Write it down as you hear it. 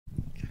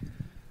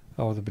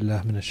أعوذ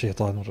بالله من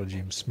الشيطان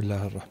الرجيم. بسم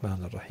الله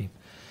الرحمن الرحيم.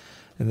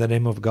 In the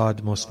name of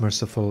God, most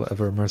merciful,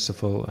 ever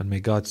merciful, and may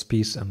God's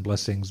peace and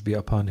blessings be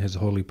upon His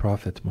holy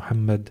Prophet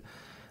Muhammad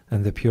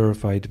and the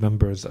purified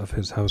members of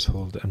his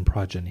household and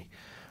progeny.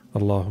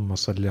 Allahumma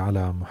salli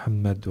ala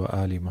Muhammad wa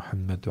ali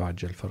Muhammad wa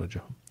ajal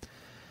farajahum.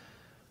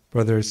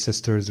 Brothers,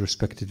 sisters,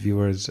 respected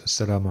viewers,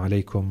 Assalamu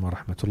alaikum wa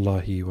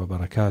rahmatullahi wa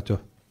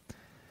barakatuh.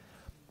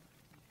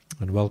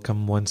 And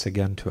welcome once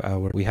again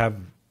to we have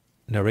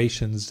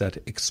narrations that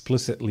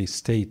explicitly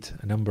state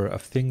a number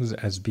of things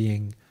as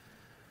being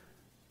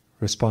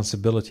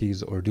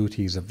responsibilities or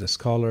duties of the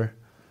scholar,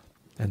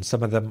 and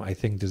some of them I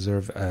think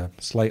deserve a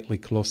slightly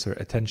closer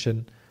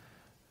attention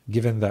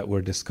given that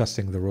we're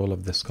discussing the role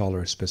of the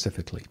scholar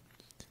specifically.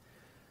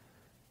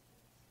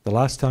 The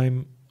last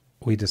time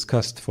we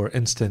discussed, for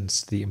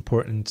instance, the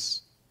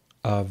importance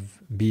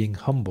of being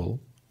humble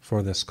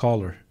for the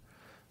scholar,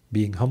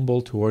 being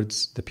humble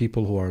towards the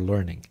people who are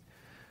learning,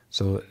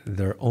 so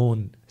their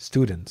own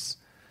students.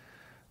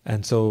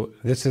 And so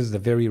this is the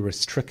very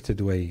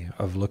restricted way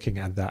of looking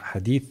at that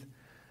hadith,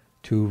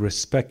 to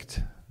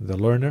respect the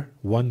learner,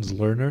 one's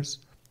learners,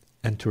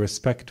 and to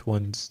respect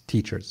one's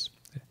teachers,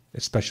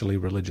 especially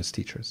religious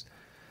teachers.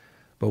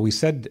 But we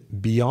said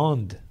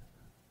beyond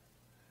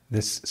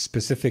this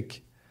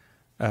specific,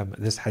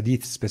 this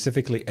hadith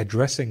specifically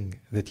addressing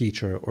the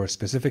teacher or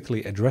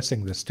specifically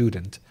addressing the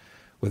student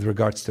with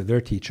regards to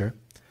their teacher,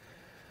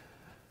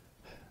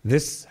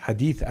 this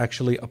hadith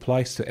actually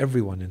applies to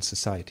everyone in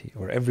society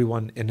or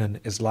everyone in an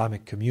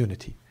Islamic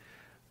community,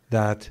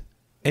 that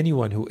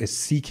anyone who is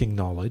seeking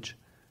knowledge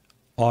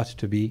ought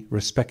to be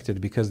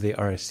respected because they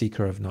are a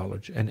seeker of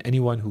knowledge, and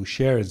anyone who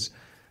shares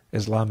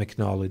Islamic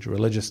knowledge,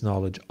 religious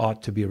knowledge,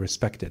 ought to be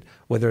respected,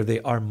 whether they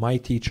are my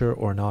teacher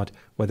or not,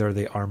 whether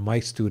they are my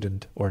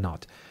student or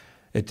not.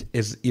 It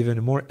is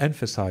even more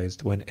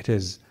emphasized when it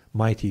is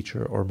my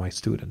teacher or my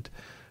student.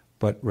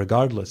 But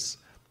regardless,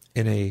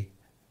 in a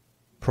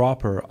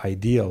proper,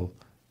 ideal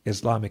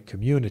Islamic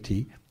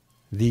community,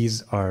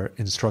 these are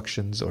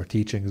instructions or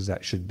teachings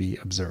that should be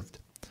observed.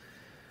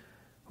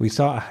 We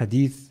saw a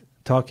hadith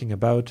talking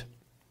about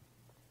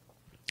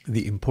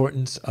the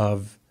importance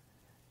of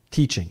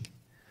teaching.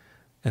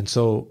 And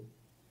so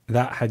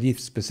that hadith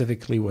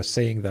specifically was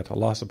saying that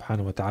Allah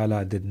subhanahu wa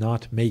ta'ala did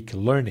not make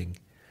learning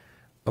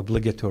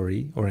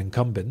obligatory or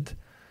incumbent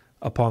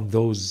upon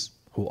those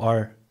who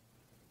are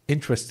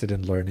interested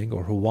in learning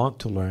or who want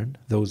to learn,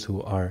 those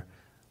who are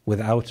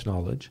without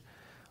knowledge,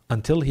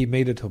 until He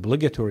made it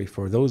obligatory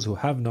for those who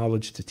have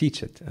knowledge to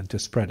teach it and to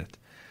spread it.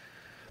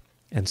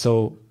 And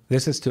so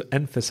this is to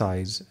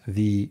emphasize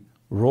the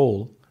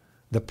role,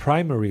 the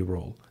primary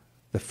role.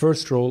 The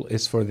first role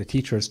is for the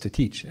teachers to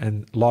teach,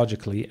 and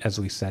logically, as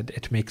we said,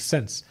 it makes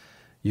sense.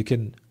 You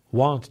can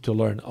want to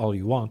learn all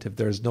you want. If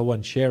there's no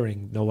one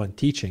sharing, no one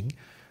teaching,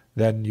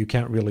 then you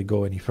can't really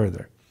go any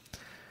further.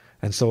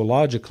 And so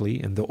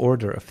logically, in the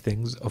order of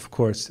things, of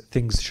course,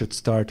 things should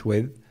start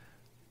with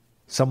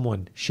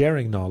someone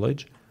sharing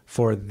knowledge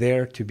for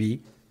there to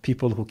be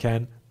people who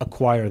can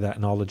acquire that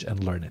knowledge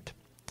and learn it.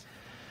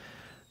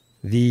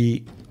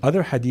 The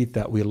other hadith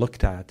that we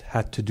looked at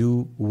had to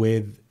do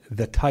with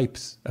the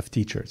types of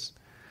teachers.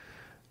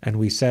 And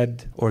we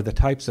said, or the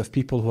types of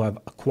people who have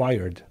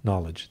acquired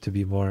knowledge, to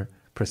be more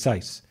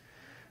precise.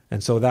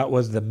 And so that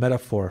was the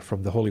metaphor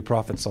from the Holy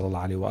Prophet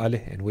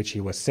ﷺ, in which he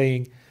was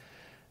saying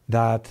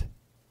that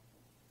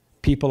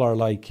people are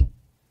like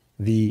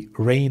the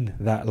rain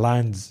that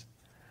lands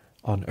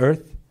on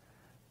earth,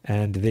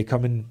 and they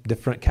come in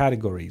different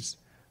categories.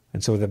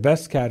 And so the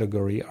best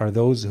category are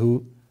those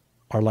who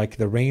are like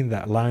the rain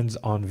that lands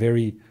on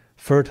very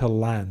fertile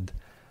land,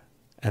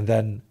 and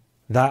then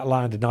that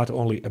land not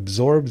only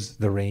absorbs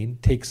the rain,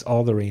 takes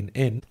all the rain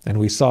in, and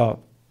we saw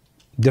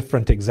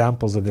different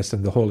examples of this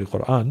in the Holy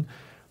Quran.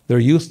 They're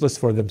useless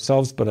for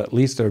themselves, but at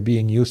least they're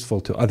being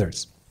useful to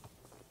others.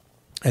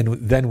 And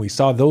then we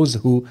saw those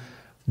who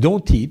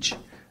don't teach,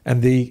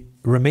 and they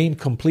remain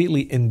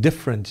completely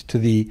indifferent to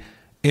the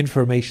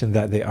information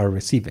that they are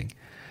receiving.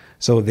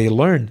 So they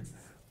learn,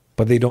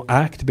 but they don't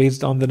act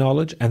based on the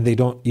knowledge, and they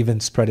don't even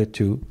spread it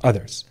to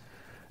others.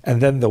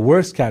 And then the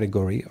worst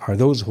category are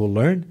those who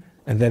learn,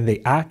 and then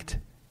they act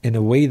in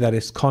a way that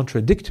is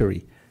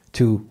contradictory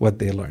to what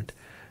they learned.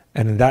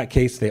 And in that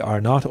case, they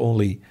are not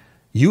only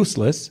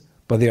useless,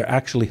 but they are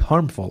actually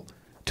harmful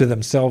to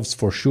themselves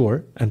for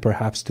sure, and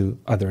perhaps to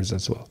others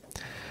as well.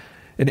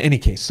 In any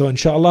case, so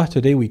inshallah,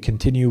 today we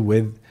continue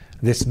with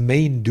this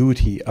main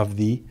duty of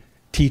the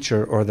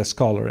teacher or the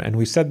scholar. And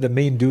we said the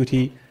main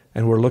duty,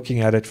 and we're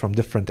looking at it from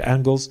different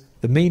angles.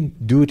 The main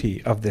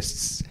duty of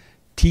this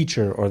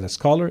teacher or the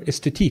scholar is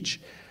to teach,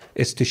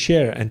 is to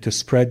share and to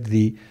spread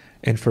the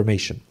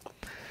information.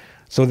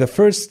 So the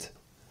first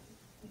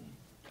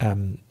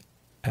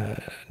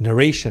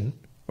narration,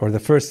 or the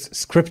first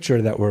scripture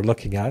that we're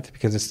looking at,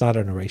 because it's not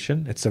a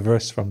narration, it's a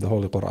verse from the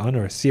Holy Quran,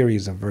 or a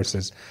series of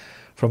verses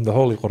from the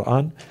Holy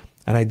Quran,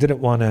 and I didn't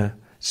want to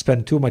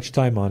spend too much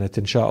time on it.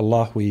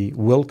 Inshallah, we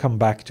will come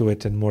back to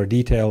it in more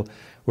detail.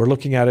 We're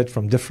looking at it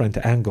from different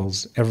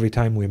angles every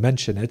time we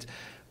mention it,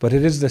 but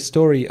it is the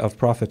story of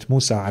Prophet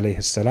Musa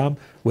alayhi salam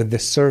with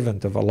this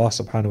servant of Allah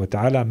subhanahu wa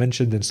ta'ala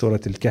mentioned in Surah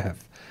Al-Kahf,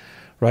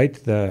 right?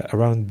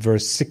 Around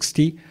verse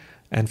 60,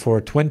 and for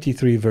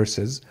 23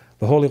 verses,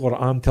 the Holy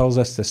Quran tells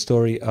us the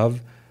story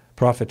of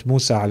Prophet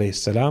Musa alayhi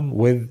salam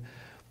with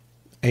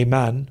a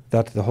man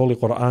that the Holy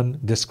Quran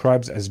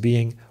describes as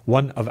being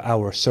one of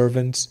our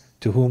servants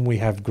to whom we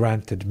have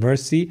granted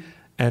mercy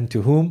and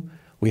to whom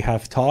we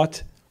have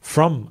taught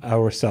from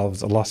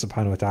ourselves, Allah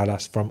subhanahu wa ta'ala,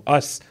 from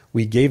us,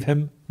 we gave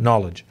him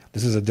knowledge.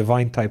 This is a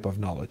divine type of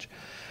knowledge.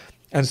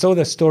 And so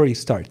the story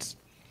starts.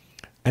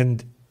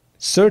 And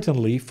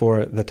certainly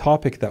for the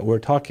topic that we're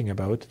talking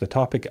about, the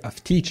topic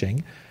of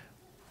teaching,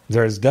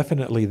 there is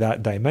definitely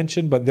that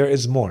dimension, but there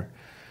is more.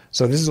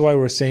 So this is why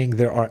we're saying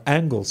there are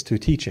angles to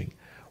teaching.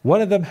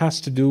 One of them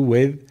has to do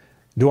with,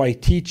 do I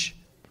teach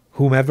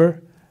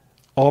whomever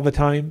all the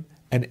time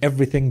and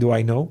everything do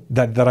I know,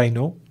 that I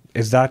know?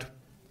 Is that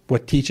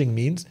what teaching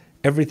means?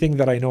 Everything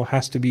that I know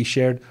has to be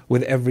shared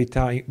with every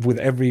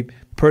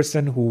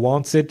person who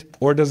wants it,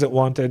 or does it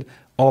want it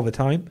all the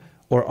time?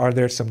 Or are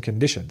there some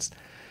conditions?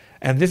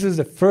 And this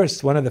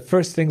is one of the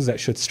first things that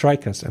should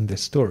strike us in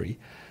this story,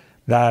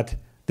 that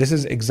this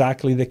is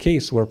exactly the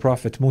case where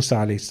Prophet Musa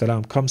alayhi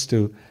salam comes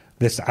to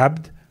this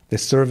abd,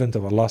 this servant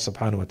of Allah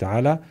subhanahu wa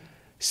ta'ala,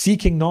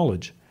 seeking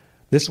knowledge.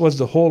 This was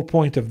the whole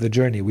point of the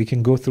journey. We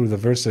can go through the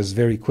verses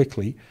very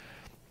quickly.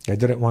 I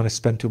didn't want to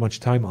spend too much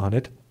time on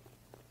it.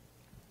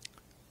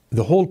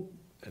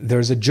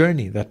 There's a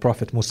journey that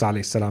Prophet Musa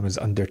alayhi salam is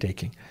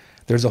undertaking.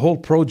 There's a whole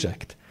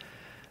project.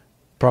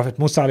 Prophet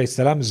Musa alayhi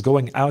salam is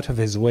going out of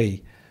his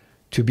way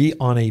to be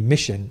on a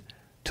mission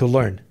to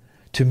learn,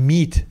 to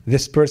meet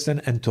this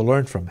person and to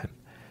learn from him.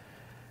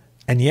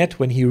 And yet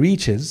when he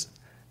reaches,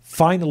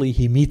 finally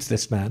he meets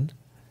this man,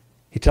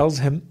 he tells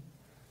him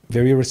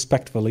very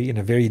respectfully, in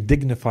a very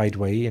dignified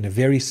way, in a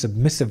very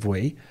submissive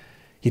way,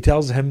 he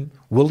tells him,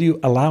 will you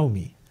allow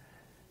me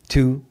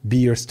to be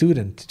your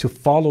student, to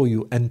follow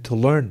you and to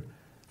learn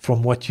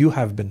from what you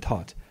have been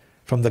taught,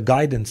 from the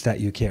guidance that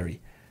you carry?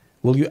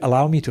 Will you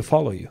allow me to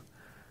follow you?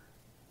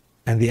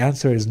 And the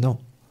answer is no.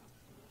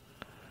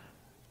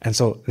 And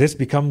so this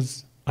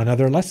becomes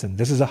another lesson.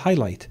 This is a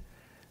highlight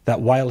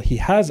that while he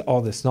has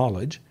all this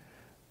knowledge,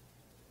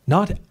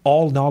 not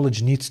all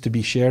knowledge needs to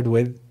be shared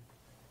with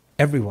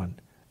everyone.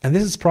 And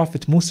this is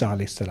Prophet Musa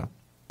alayhi salam.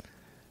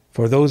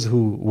 For those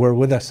who were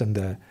with us in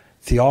the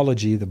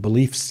theology, the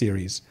belief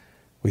series,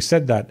 we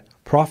said that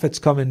prophets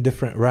come in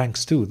different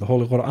ranks too. The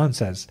Holy Quran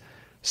says,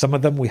 some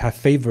of them we have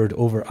favored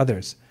over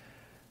others.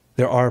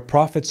 There are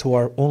prophets who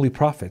are only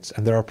prophets,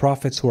 and there are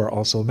prophets who are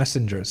also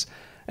messengers.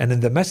 And in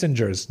the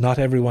messengers, not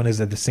everyone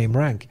is at the same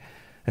rank.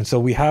 And so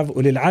we have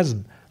Ulil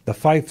Azm,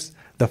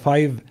 the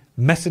five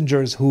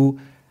messengers who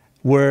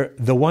were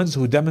the ones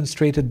who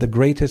demonstrated the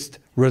greatest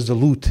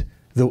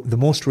the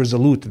most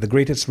resolute, the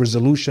greatest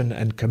resolution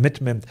and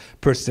commitment,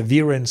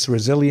 perseverance,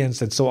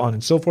 resilience, and so on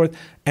and so forth.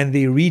 And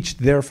they reached,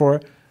 therefore,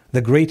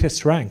 the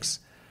greatest ranks.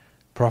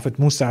 Prophet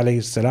Musa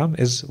alayhi salam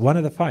is one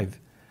of the five,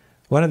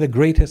 one of the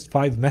greatest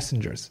 5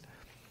 messengers.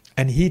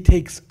 And he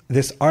takes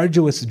this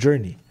arduous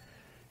journey.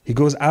 He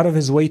goes out of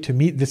his way to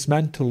meet this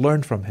man, to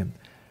learn from him.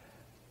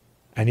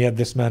 And yet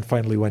this man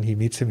finally, when he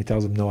meets him, he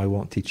tells him, no, I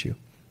won't teach you.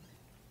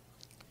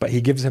 But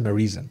he gives him a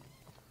reason.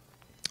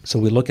 So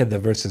we look at the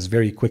verses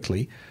very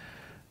quickly.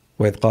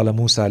 وَإِذْ قَالَ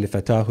مُوسَى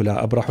لِفَتَاهُ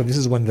لَا أَبْرَحُ. This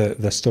is when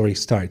the story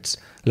starts.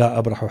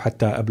 لَا أَبْرَحُ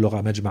حَتَّى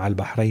أَبْلُغَ مَجْمَعَ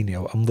الْبَحْرَيْنِ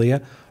أَوْ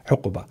أَمْضِيَ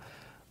حُقُبًا.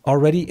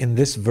 Already in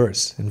this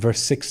verse, in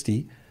verse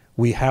 60,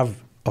 we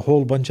have a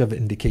whole bunch of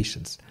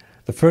indications.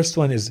 The first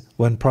one is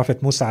when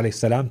Prophet Musa alayhi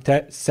salam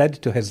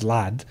said to his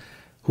lad,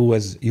 who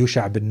was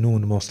Yusha bin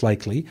Nun most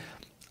likely,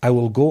 I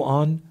will go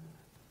on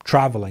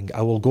traveling,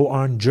 I will go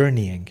on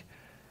journeying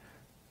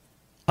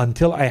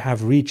until I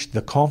have reached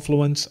the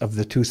confluence of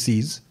the 2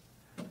 seas,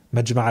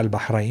 Majma'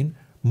 al-Bahrain.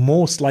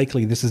 Most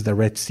likely this is the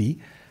Red Sea,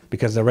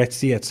 because the Red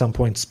Sea at some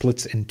point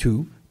splits in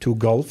two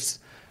gulfs,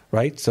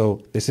 right?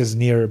 So this is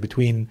near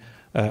between,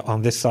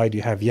 on this side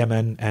you have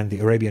Yemen and the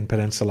Arabian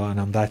Peninsula, and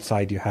on that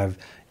side you have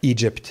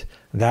Egypt,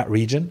 that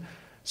region.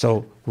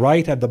 So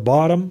right at the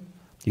bottom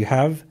you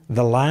have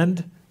the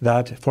land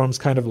that forms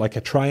kind of like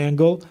a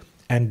triangle,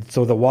 and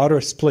so the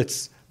water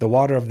splits, the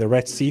water of the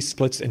Red Sea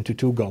splits into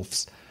 2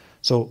 gulfs.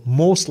 So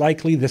most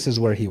likely this is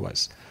where he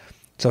was.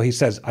 So he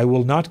says, I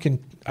will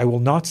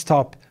not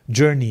stop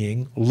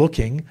journeying,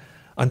 looking,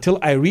 until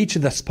I reach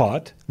the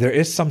spot. There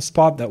is some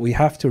spot that we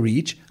have to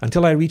reach,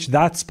 until I reach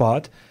that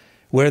spot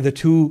where the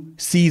 2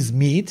 seas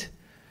meet,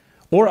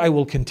 or I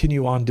will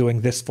continue on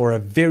doing this for a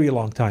very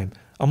long time.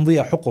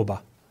 أمضي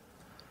حقبة.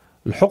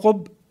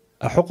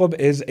 A huqub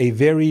is a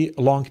very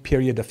long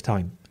period of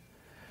time.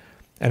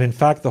 And in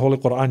fact, the Holy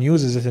Quran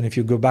uses it, and if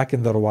you go back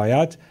in the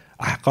riwayat,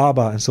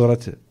 أحقابا in Surah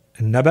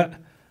An-Naba,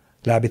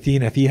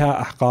 لابثين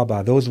فيها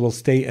أحقابا. Those will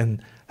stay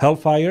in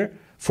hellfire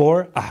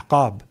for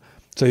ahqab.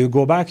 So you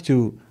go back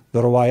to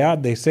the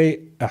riwayat, they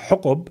say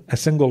a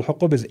single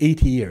huqub is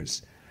 80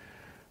 years.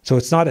 So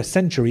it's not a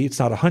century, it's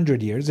not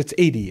 100 years, it's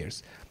 80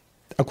 years.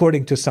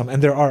 According to some,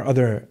 and there are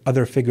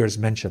other figures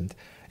mentioned.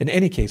 In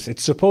any case,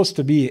 it's supposed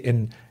to be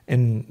in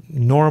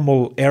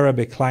normal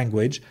Arabic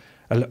language.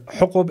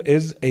 Al-Huqub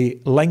is a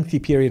lengthy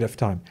period of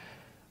time.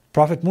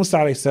 Prophet Musa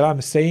alayhi salam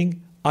is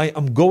saying, I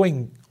am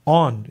going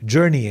on,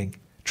 journeying,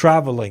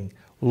 traveling,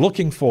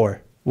 looking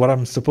for what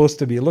I'm supposed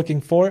to be looking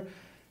for,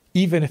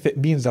 even if it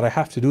means that I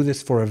have to do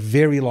this for a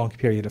very long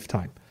period of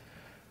time.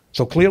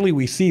 So clearly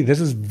we see this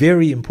is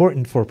very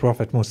important for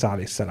Prophet Musa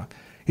alayhi salam.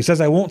 He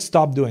says, I won't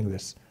stop doing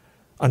this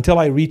until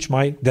I reach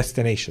my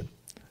destination.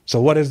 So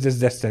what is this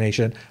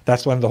destination?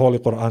 That's when the Holy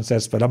Quran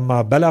says,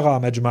 فَلَمَّا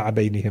بَلَغَا مَجْمَعَ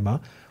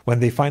بَيْنِهِمَا, when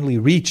they finally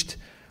reached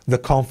the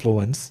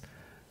confluence.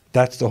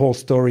 That's the whole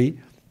story.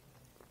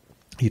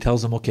 He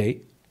tells them,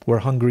 okay, we're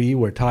hungry,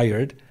 we're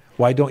tired.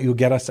 Why don't you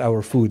get us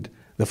our food?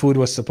 The food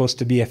was supposed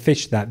to be a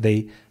fish that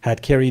they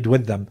had carried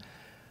with them.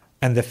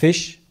 And the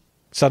fish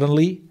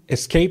suddenly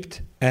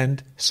escaped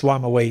and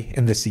swam away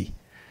in the sea.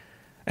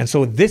 And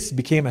so this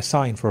became a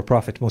sign for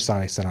Prophet Musa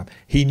alayhi salam.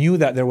 He knew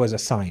that there was a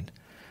sign.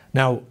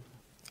 Now,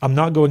 I'm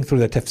not going through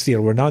the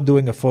tafsir. We're not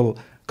doing a full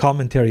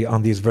commentary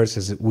on these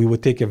verses. We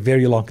would take a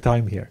very long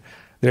time here.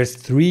 There's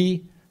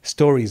 3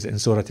 stories in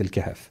Surah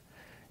Al-Kahf.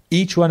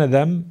 Each one of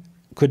them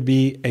could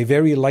be a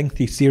very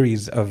lengthy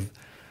series of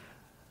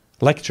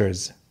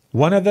lectures.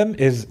 One of them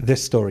is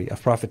this story of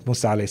Prophet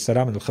Musa alayhi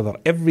salam and Al-Khidr.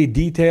 Every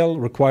detail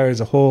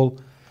requires a whole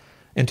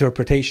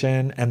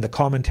interpretation and the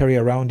commentary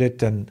around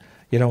it, and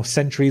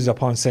centuries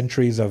upon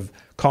centuries of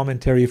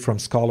commentary from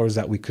scholars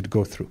that we could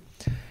go through.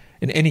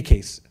 In any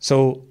case,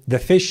 so the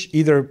fish,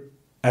 either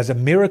as a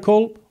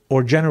miracle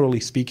or generally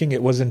speaking,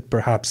 it wasn't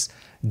perhaps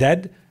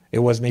dead, it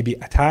was maybe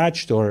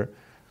attached, or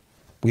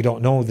we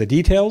don't know the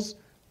details.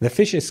 The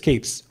fish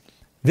escapes.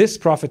 This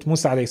Prophet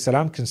Musa alayhi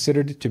salam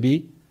considered it to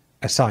be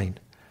a sign.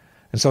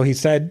 And so he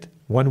said,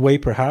 one way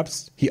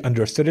perhaps he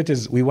understood it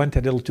is, we went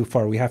a little too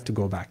far, we have to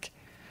go back.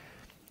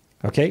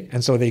 Okay,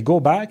 and so they go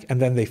back,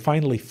 and then they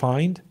finally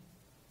find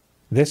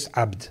this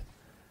abd.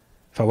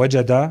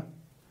 فَوَجَدَ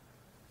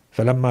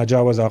فَلَمَّا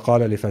جَاوَزَا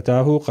قَالَ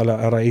لِفَتَاهُ قَالَ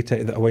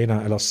أَرَأَيْتَ إِذْ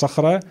أَوَيْنَا إِلَى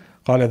الصَّخْرَةِ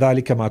قَالَ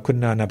ذَلِكَ مَا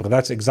كُنَّا نَبْغِ.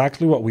 That's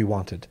exactly what we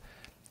wanted.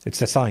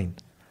 It's a sign.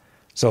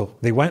 So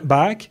they went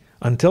back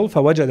until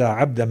فَوَجَدَ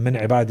عَبْدًا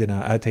مِنْ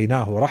عِبَادِنَا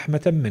آتَيْنَاهُ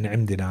رَحْمَةً مِنْ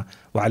عِنْدِنَا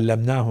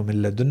وَعَلَّمْنَاهُ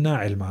مِنْ لَدُنَّا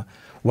عِلْمًا.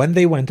 When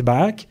they went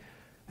back,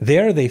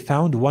 there they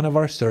found one of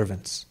our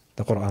servants,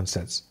 the Quran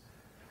says,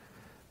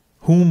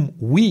 whom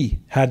we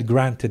had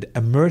granted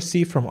a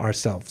mercy from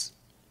ourselves.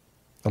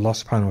 Allah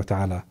subhanahu wa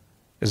ta'ala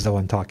is the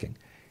one talking.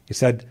 He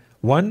said,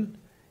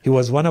 he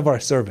was one of our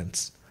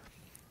servants.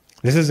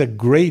 This is a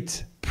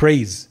great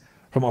praise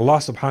from Allah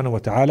subhanahu wa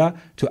ta'ala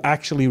to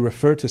actually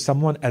refer to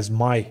someone as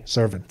my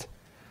servant.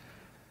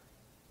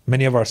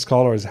 Many of our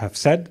scholars have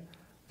said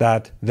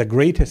that the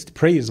greatest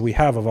praise we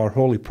have of our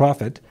holy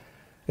prophet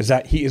is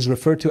that he is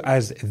referred to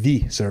as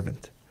the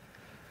servant,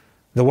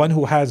 the one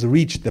who has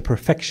reached the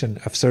perfection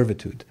of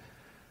servitude.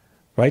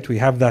 Right? We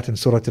have that in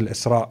Surah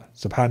Al-Isra.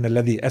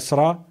 Subhanalladhi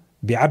asra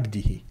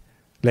bi'abdihi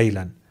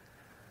laylan.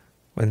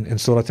 In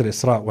Surah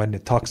Al-Isra, when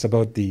it talks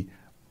about the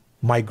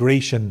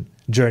migration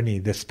journey,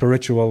 the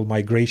spiritual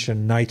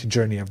migration night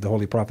journey of the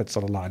Holy Prophet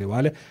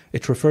ﷺ,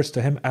 it refers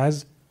to him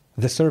as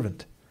the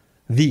servant.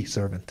 The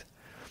servant.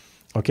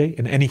 Okay?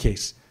 In any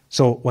case.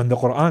 So when the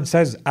Quran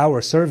says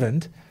our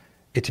servant,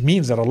 it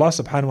means that Allah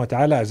subhanahu wa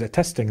ta'ala is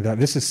attesting that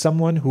this is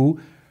someone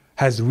who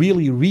has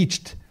really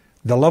reached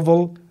the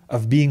level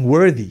of being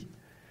worthy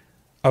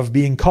of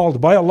being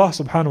called by Allah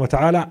subhanahu wa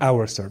ta'ala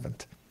our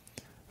servant.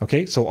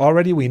 Okay, so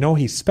already we know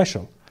he's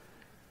special.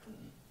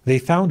 They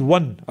found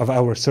one of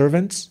our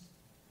servants.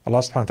 Allah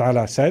subhanahu wa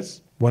ta'ala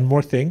says one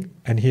more thing,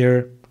 and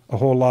here a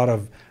whole lot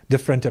of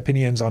different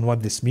opinions on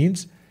what this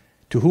means,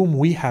 to whom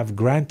we have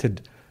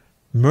granted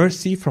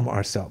mercy from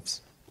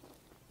ourselves.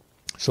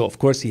 So of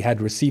course he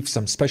had received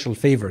some special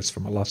favors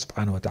from Allah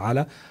subhanahu wa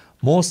ta'ala,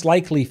 most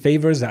likely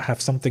favors that have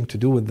something to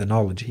do with the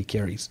knowledge he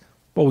carries,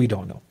 but we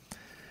don't know.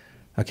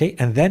 Okay,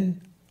 and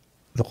then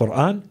the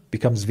Quran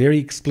becomes very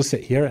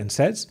explicit here and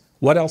says,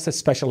 what else is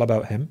special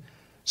about him?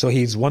 So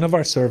he's one of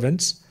our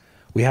servants.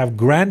 We have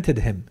granted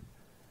him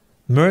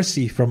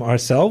mercy from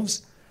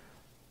ourselves.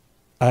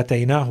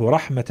 آتَيْنَاهُ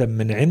رَحْمَةً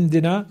مِّنْ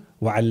عِنْدِنَا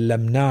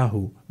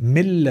وَعَلَّمْنَاهُ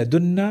مِن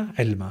لَدُنَّا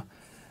عِلْمًا.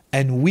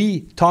 And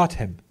we taught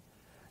him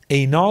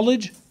a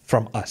knowledge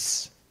from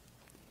us.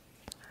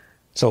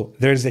 So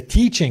there's a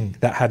teaching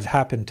that had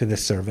happened to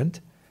this servant,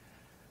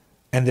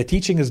 and the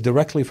teaching is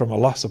directly from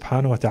Allah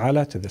subhanahu wa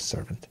ta'ala to this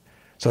servant.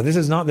 So this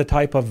is not the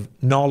type of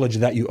knowledge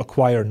that you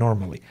acquire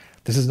normally.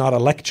 This is not a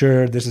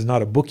lecture, this is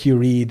not a book you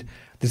read.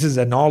 This is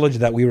a knowledge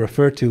that we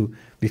refer to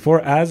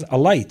before as a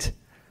light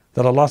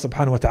that Allah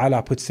subhanahu wa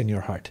ta'ala puts in your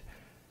heart.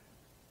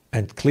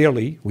 And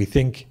clearly we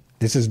think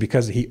this is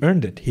because he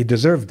earned it, he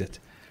deserved it,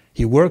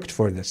 he worked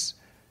for this.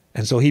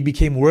 And so he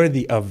became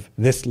worthy of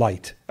this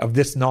light, of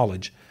this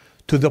knowledge,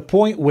 to the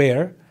point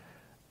where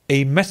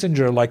a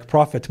messenger like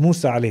Prophet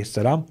Musa alayhi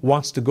salam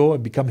wants to go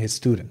and become his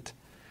student.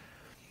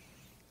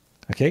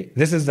 Okay,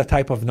 this is the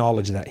type of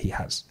knowledge that he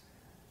has.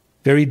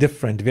 Very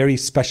different, very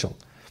special.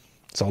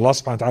 So Allah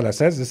subhanahu wa ta'ala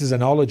says, this is a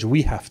knowledge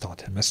we have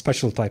taught him, a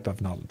special type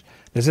of knowledge.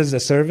 This is a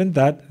servant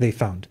that they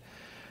found.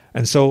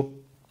 And so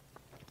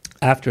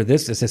After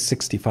this is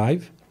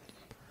 65.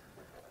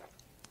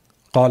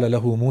 قال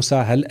له موسى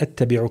هل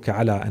أتبعك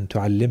على أن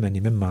تعلمني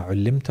مما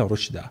علمت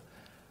رشدا.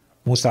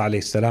 Musa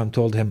alayhi salam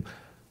told him,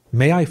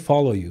 may I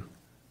follow you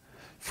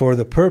for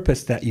the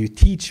purpose that you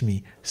teach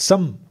me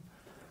some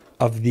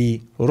of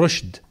the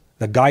rushd,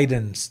 the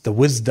guidance, the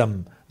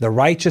wisdom, the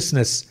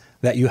righteousness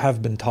that you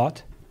have been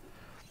taught?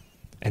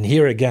 And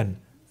here again,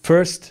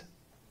 first,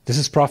 this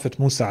is Prophet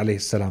Musa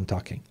alayhi salam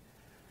talking.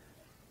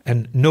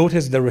 And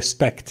notice the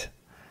respect.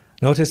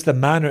 Notice the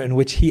manner in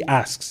which he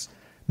asks,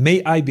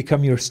 may I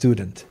become your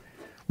student?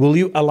 Will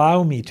you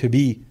allow me to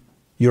be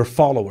your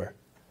follower?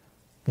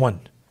 1.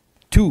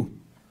 2.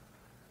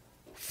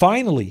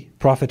 Finally,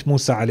 Prophet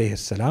Musa alayhi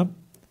salam,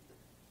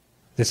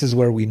 this is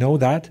where we know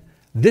that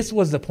this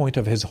was the point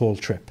of his whole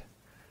trip.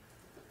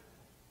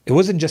 It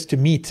wasn't just to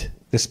meet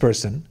this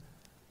person.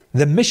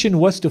 The mission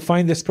was to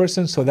find this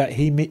person so that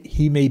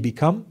he may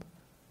become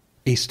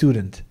a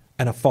student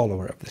and a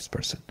follower of this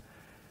person.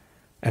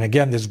 And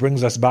again, this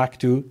brings us back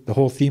to the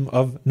whole theme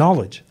of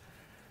knowledge.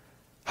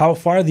 How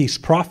far these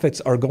prophets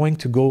are going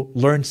to go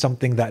learn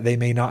something that they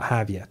may not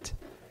have yet.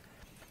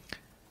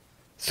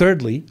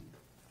 Thirdly,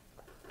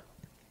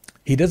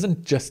 he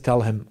doesn't just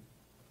tell him,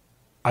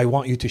 I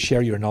want you to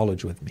share your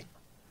knowledge with me.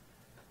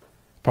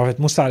 Prophet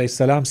Musa alayhi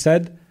salam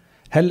said,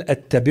 هل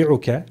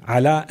أتبعك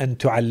على أن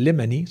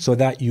تعلمني, so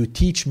that you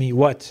teach me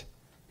what?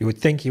 You would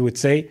think he would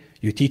say,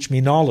 you teach me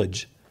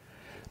knowledge.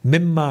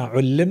 مما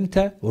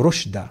علمت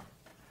رشدا.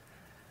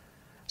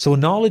 So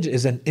knowledge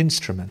is an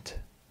instrument.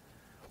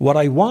 What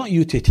I want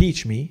you to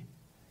teach me,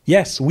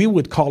 yes, we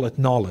would call it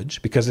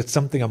knowledge because it's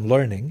something I'm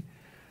learning.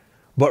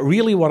 But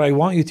really what I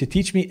want you to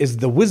teach me is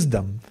the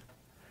wisdom,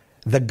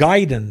 the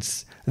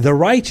guidance, the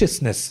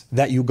righteousness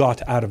that you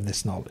got out of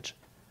this knowledge.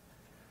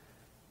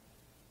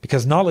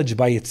 Because knowledge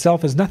by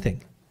itself is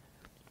nothing.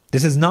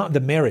 This is not the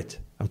merit.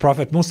 And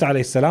Prophet Musa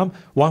alayhi salam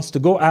wants to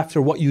go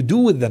after what you do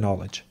with the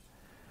knowledge.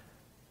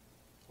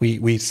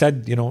 We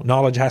said,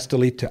 knowledge has to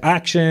lead to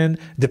action,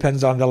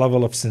 depends on the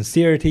level of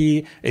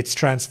sincerity, it's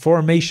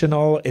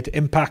transformational, it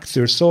impacts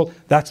your soul.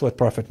 That's what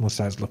Prophet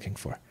Musa is looking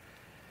for.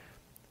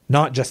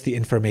 Not just the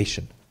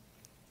information.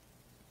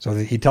 So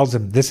he tells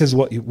him, this is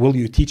what will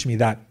you teach me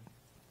that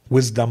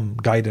wisdom,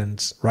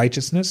 guidance,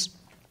 righteousness?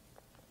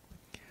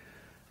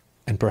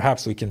 And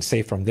perhaps we can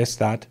say from this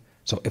that,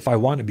 so if I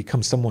want to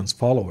become someone's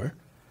follower,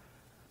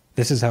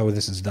 this is how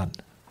this is done.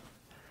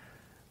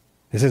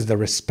 This is the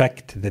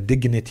respect, the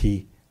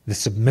dignity, the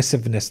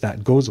submissiveness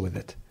that goes with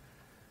it.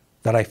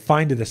 That I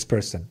find this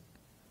person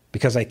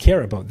because I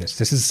care about this.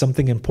 This is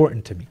something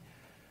important to me.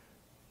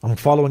 I'm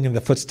following in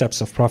the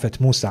footsteps of Prophet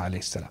Musa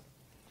alayhi salam.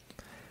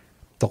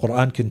 The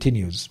Quran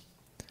continues.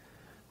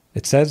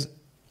 It says,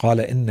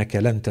 قَالَ إِنَّكَ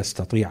لَن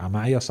تَسْتَطِيعَ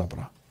مَعِيَ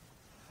صَبْرًا.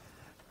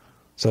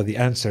 So the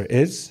answer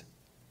is,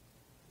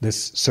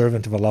 this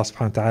servant of Allah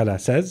subhanahu wa ta'ala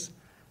says,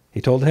 he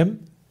told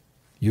him,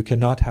 you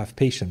cannot have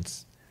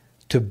patience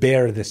to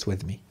bear this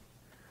with me.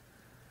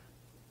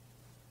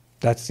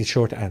 That's the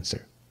short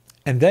answer.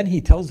 And then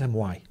he tells him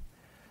why.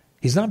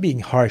 He's not being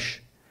harsh.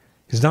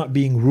 He's not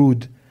being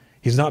rude.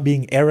 He's not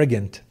being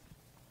arrogant.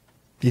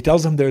 He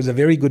tells him there's a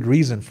very good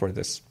reason for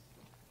this.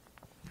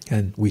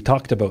 And we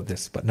talked about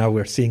this, but now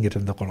we're seeing it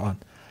in the Quran.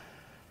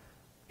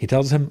 He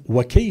tells him,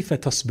 وَكَيْفَ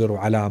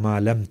تَصْبِرُ عَلَى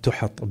مَا لَمْ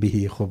تُحَطْ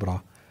بِهِ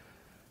خُبْرًا.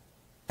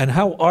 And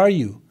how are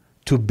you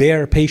to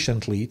bear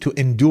patiently, to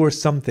endure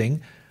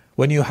something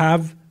when you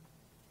have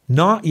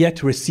not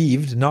yet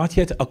received, not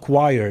yet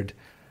acquired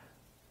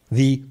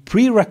the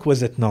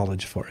prerequisite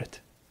knowledge for it?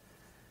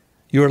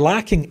 You're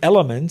lacking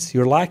elements,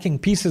 you're lacking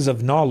pieces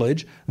of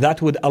knowledge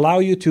that would allow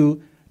you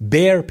to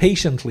bear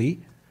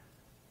patiently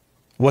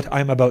what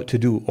I'm about to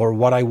do or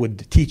what I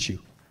would teach you.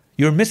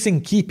 You're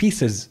missing key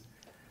pieces.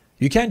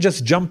 You can't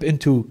just jump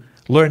into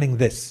learning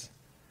this.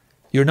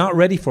 You're not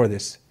ready for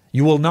this.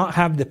 You will not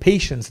have the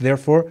patience,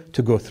 therefore,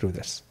 to go through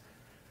this.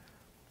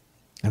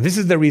 And this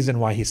is the reason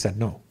why he said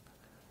no.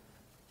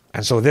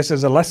 And so this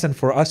is a lesson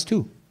for us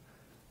too.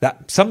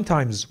 That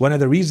sometimes one of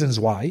the reasons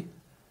why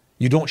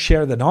you don't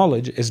share the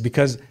knowledge is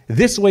because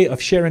this way of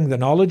sharing the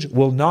knowledge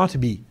will not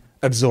be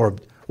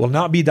absorbed, will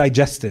not be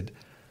digested,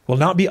 will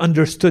not be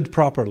understood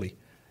properly.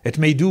 It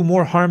may do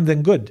more harm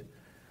than good.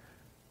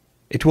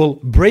 It will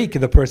break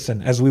the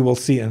person, as we will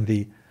see in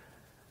the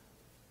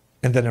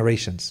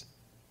narrations.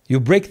 You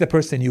break the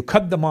person, you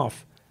cut them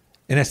off,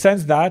 in a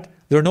sense that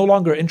they're no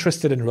longer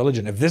interested in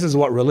religion. If this is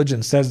what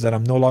religion says, then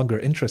I'm no longer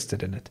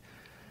interested in it.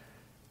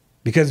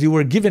 Because you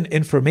were given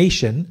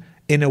information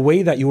in a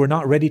way that you were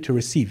not ready to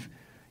receive.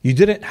 You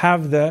didn't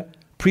have the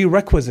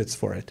prerequisites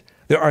for it.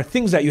 There are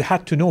things that you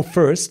had to know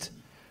first.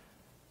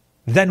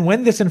 Then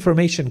when this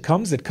information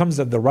comes, it comes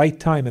at the right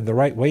time in the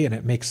right way, and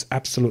it makes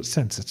absolute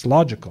sense. It's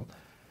logical.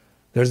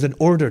 There's an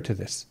order to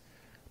this.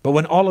 But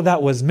when all of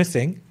that was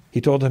missing, he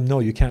told him, no,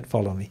 you can't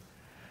follow me.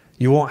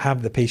 You won't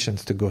have the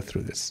patience to go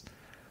through this.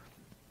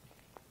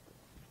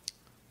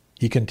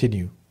 He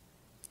continued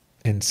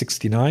in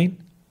 69,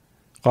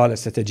 قال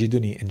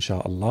ستجدني إن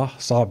شاء الله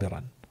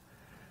صابرا.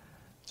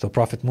 So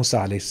Prophet Musa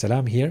alayhi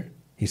salam here,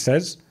 he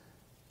says,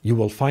 you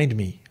will find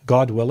me,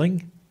 God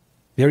willing,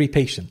 very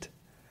patient.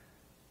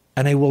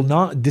 And I will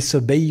not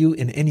disobey you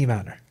in any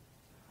manner.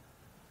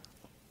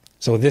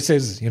 So this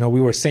is,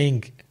 we were saying,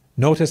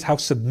 notice how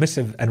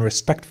submissive and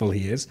respectful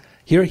he is.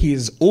 Here he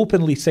is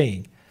openly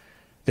saying,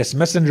 this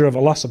messenger of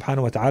Allah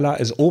subhanahu wa ta'ala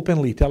is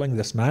openly telling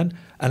this man,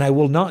 and I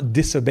will not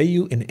disobey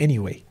you in any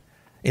way,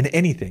 in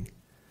anything.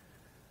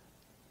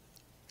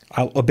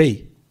 I'll obey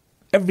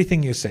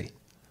everything you say.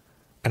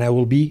 And I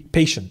will be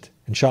patient.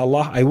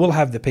 Inshallah, I will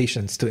have the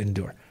patience to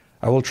endure.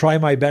 I will try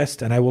my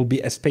best and I will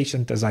be as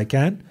patient as I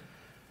can.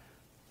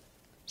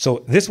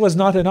 So this was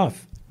not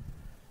enough.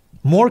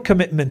 More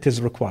commitment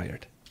is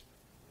required.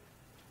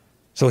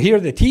 So here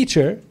the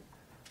teacher,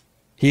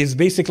 he is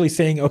basically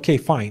saying, okay,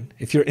 fine.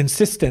 If you're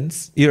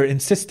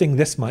insisting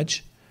this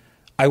much,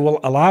 I will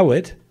allow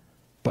it.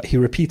 But he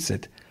repeats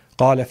it.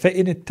 قال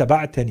فإن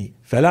اتبعتني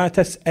فلا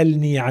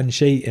تسألني عن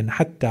شيء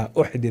حتى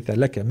أحدث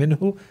لك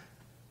منه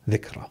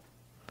ذكرى.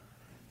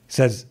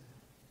 Says,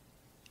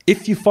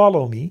 if you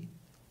follow me,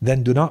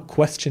 then do not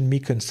question me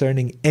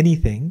concerning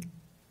anything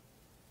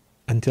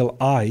until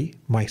I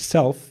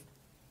myself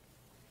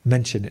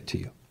mention it to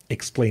you,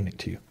 explain it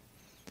to you.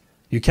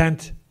 You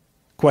can't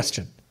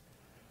question.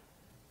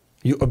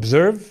 You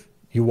observe,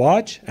 you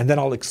watch, and then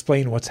I'll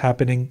explain what's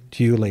happening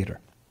to you later.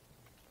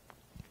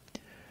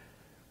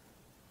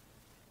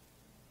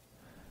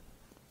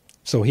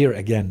 So here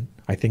again,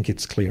 I think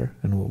it's clear,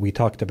 and we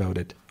talked about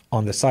it.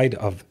 On the side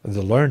of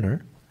the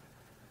learner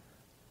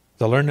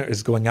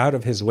is going out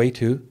of his way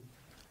to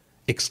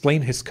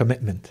explain his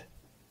commitment.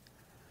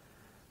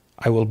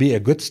 I will be a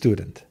good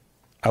student.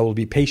 I will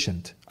be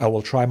patient. I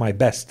will try my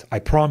best. I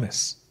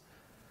promise.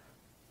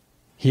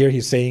 Here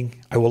he's saying,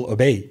 I will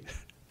obey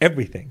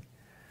everything.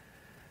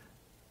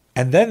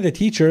 And then the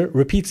teacher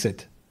repeats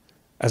it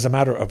as a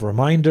matter of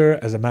reminder,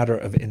 as a matter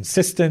of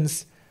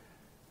insistence.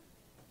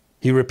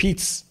 He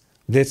repeats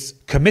this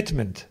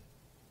commitment.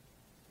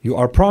 You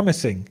are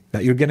promising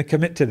that you're going to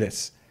commit to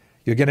this.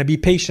 You're going to be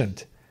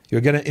patient.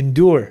 You're going to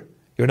endure.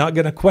 You're not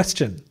going to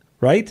question,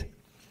 right?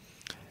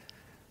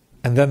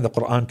 And then the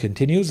Quran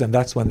continues, and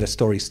that's when the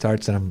story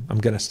starts, and I'm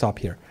going to stop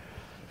here.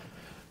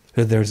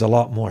 There's a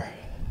lot more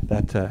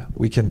that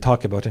we can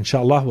talk about.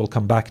 Inshallah, we'll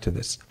come back to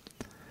this.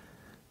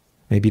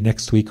 Maybe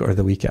next week or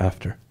the week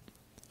after.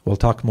 We'll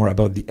talk more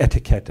about the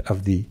etiquette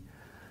of the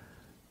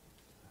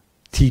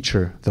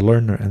teacher, the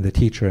learner and the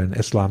teacher in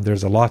Islam.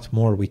 There's a lot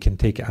more we can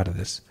take out of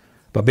this.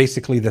 But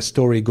basically the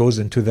story goes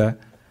into the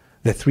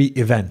three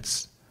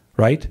events,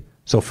 right?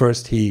 So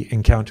first he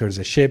encounters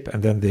a ship,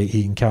 and then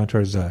he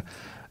encounters a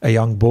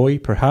young boy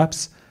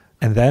perhaps,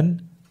 and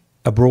then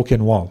a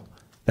broken wall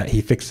that he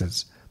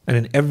fixes. And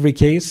in every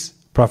case,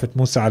 Prophet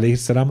Musa alayhi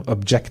salam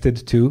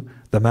objected to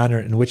the manner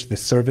in which the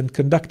servant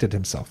conducted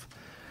himself.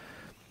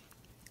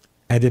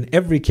 And in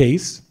every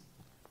case,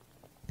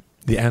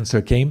 the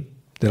answer came,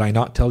 did I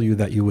not tell you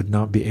that you would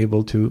not be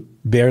able to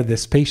bear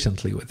this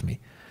patiently with me?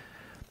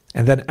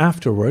 And then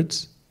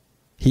afterwards,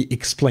 he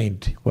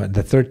explained.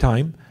 The third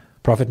time,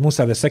 Prophet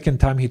Musa, the second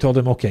time, he told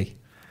him, okay,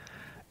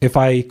 if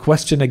I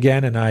question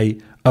again and I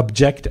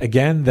object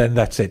again, then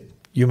that's it.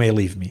 You may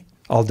leave me.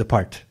 I'll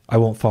depart. I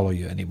won't follow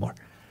you anymore.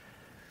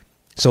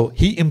 So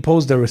he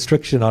imposed a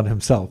restriction on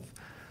himself.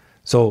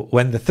 So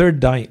when the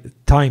third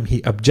time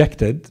he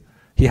objected,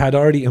 he had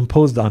already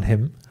imposed on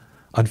him,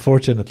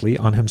 unfortunately,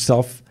 on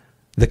himself,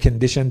 the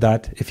condition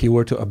that if he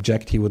were to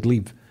object, he would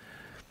leave.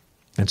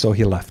 And so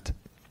he left.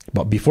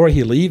 But before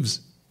he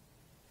leaves,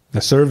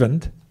 the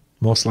servant,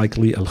 most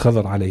likely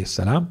Al-Khadr alayhi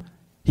salam,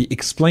 he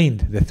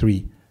explained the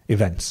three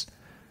events.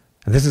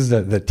 And this is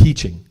the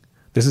teaching.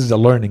 This is the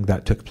learning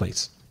that took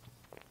place.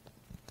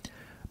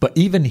 But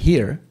even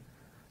here,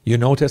 you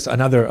notice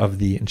another of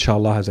the,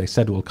 inshallah, as I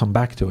said, we'll come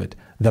back to it,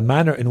 the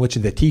manner in which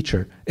the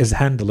teacher is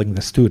handling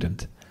the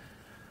student.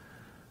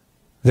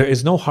 There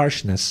is no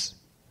harshness.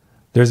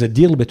 There's a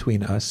deal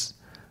between us.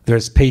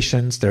 There's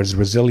patience, there's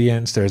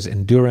resilience, there's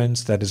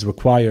endurance that is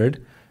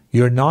required.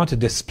 You're not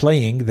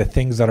displaying the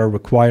things that are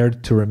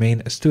required to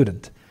remain a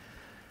student.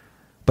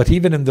 But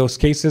even in those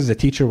cases, the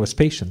teacher was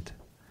patient.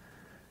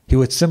 He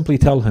would simply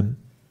tell him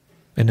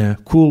in a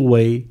cool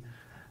way,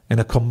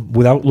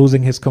 without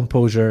losing his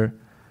composure,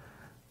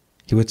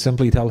 he would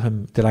simply tell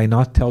him, did I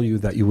not tell you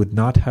that you would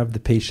not have the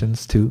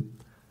patience to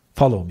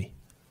follow me?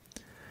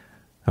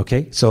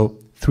 Okay, so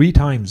 3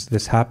 times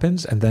this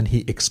happens, and then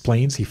he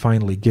explains, he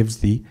finally gives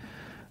the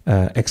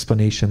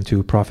explanation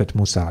to Prophet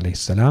Musa alayhi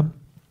salam.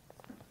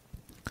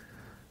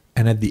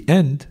 And at the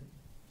end,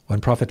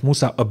 when Prophet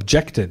Musa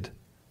objected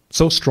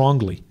so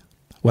strongly,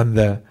 when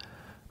the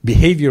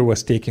behavior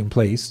was taking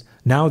place,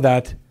 now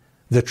that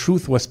the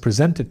truth was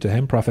presented to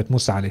him, Prophet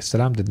Musa alayhi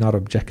salam did not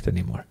object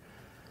anymore.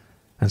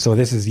 And so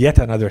this is yet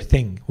another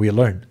thing we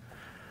learn.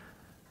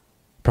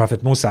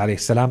 Prophet Musa alayhi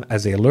salam,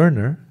 as a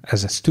learner,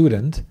 as a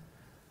student,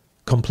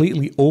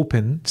 completely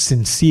open,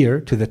 sincere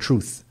to the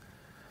truth.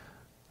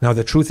 Now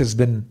the truth has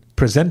been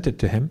presented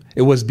to him.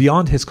 It was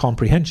beyond his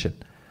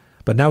comprehension.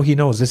 But now he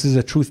knows this is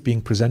a truth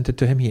being presented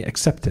to him. He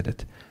accepted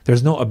it.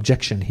 There's no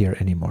objection here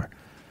anymore.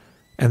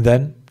 And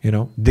then,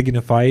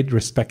 dignified,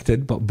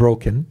 respected, but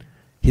broken,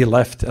 he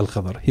left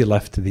Al-Khidr, he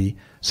left the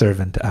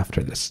servant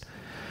after this.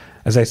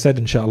 As I said,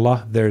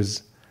 inshallah,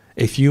 there's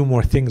a few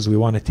more things we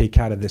want to take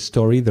out of this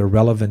story. They're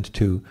relevant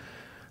to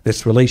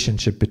this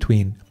relationship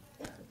between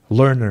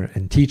learner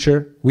and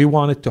teacher. We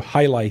wanted to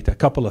highlight a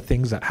couple of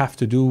things that have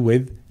to do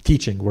with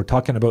teaching. We're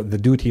talking about the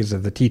duties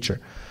of the teacher.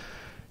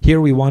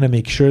 Here we want to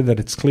make sure that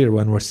it's clear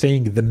when we're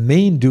saying the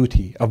main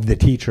duty of the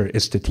teacher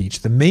is to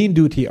teach. The main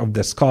duty of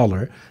the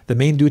scholar, the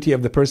main duty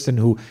of the person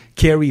who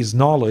carries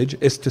knowledge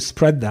is to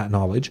spread that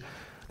knowledge.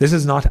 This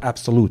is not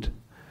absolute.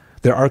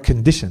 There are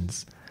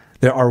conditions.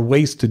 There are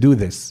ways to do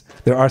this.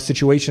 There are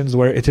situations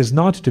where it is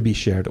not to be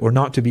shared or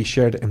not to be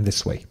shared in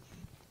this way.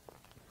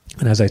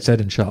 And as I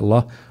said,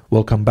 inshallah,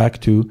 we'll come back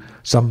to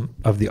some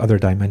of the other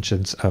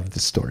dimensions of the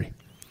story.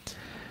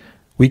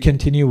 We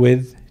continue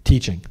with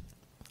teaching.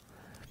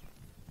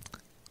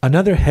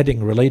 Another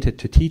heading related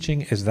to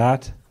teaching is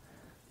that,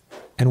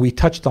 and we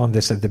touched on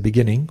this at the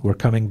beginning, we're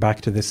coming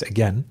back to this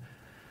again.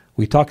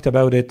 We talked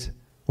about it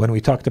when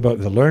we talked about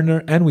the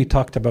learner, and we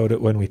talked about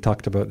it when we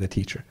talked about the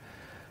teacher.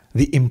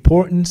 The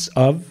importance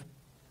of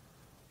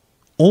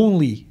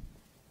only,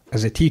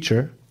 as a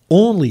teacher,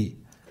 only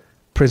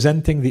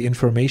presenting the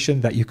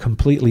information that you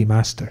completely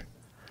master,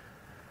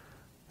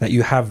 that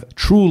you have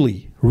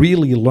truly,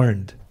 really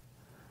learned,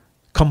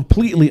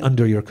 completely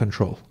under your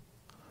control.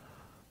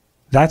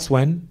 That's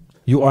when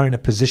you are in a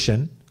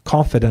position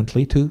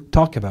confidently to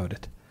talk about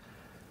it.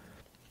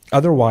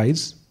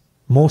 Otherwise,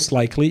 most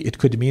likely it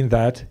could mean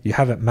that you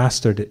haven't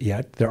mastered it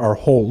yet. There are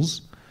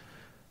holes.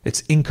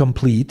 It's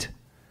incomplete.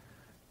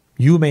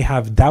 You may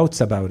have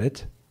doubts about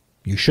it.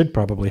 You should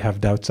probably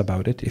have doubts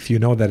about it if you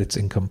know that it's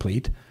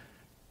incomplete.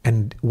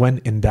 And when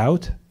in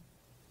doubt,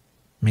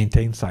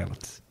 maintain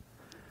silence.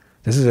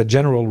 This is a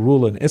general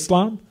rule in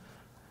Islam,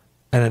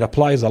 and it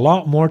applies a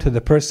lot more to the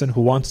person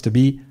who wants to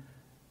be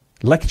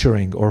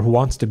lecturing or who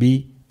wants to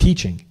be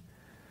teaching.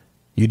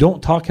 You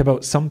don't talk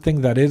about something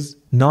that is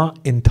not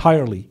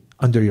entirely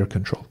under your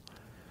control.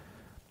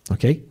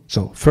 Okay?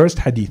 So, first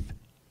hadith.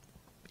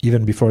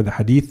 Even before the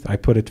hadith, I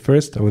put it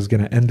first. I was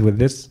going to end with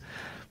this,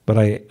 but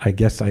I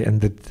guess I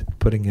ended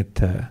putting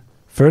it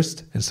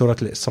first. In Surah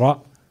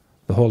Al-Isra,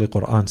 the Holy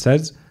Quran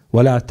says,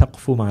 وَلَا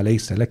تَقْفُ مَا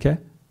لَيْسَ لَكَ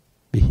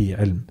بِهِ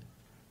عِلْمٍ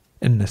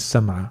إِنَّ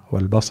السَّمْعَ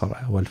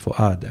وَالْبَصَرَ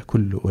وَالْفُؤَادَ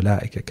كُلُّ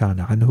أُولَٰئِكَ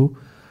كَانَ عَنْهُ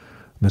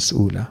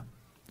مَسْئُولًا.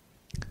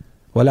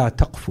 وَلَا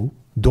تَقْفُ,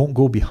 don't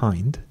go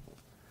behind,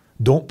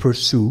 don't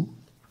pursue,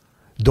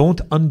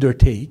 don't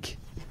undertake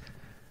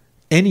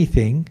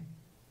anything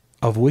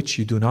of which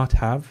you do not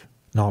have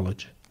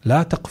knowledge.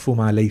 لا تقف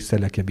ما ليس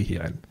لك به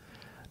علم.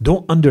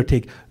 Don't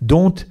undertake,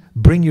 don't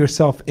bring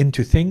yourself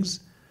into things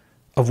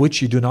of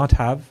which you do not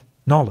have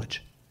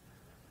knowledge.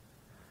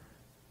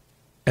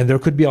 And there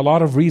could be a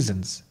lot of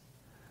reasons.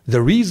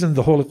 The reason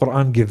the Holy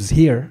Quran gives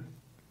here,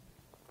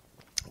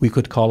 we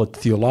could call it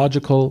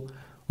theological,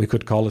 we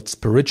could call it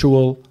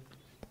spiritual.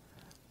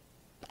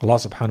 Allah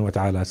subhanahu wa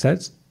ta'ala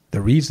says,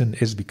 the reason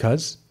is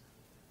because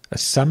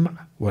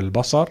السمع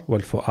والبصر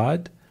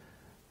والفؤاد,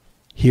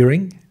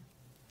 hearing,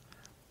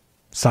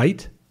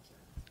 sight,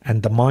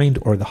 and the mind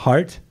or the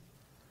heart,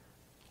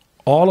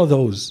 all of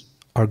those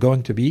are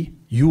going to be,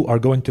 you are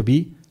going to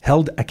be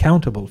held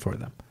accountable for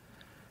them.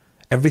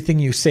 Everything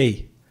you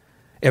say,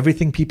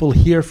 everything people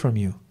hear from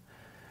you,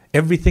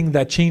 everything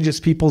that changes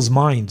people's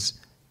minds,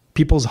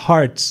 people's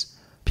hearts,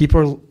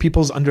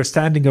 people's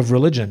understanding of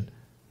religion,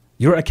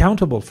 you're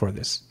accountable for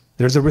this.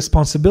 There's a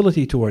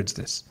responsibility towards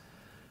this.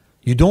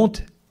 You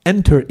don't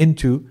enter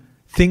into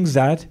things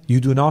that you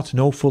do not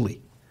know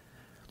fully.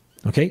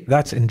 Okay,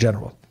 that's in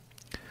general.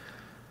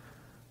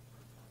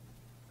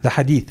 The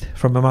hadith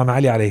from Imam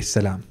Ali alayhi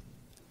salam.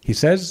 He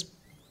says,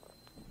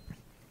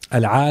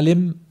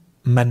 العالم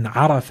من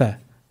عرف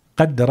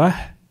قدره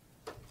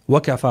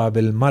وكفى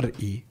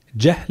بالمرء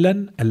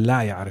جهلا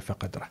ألا يعرف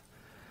قدره.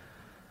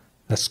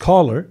 The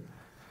scholar,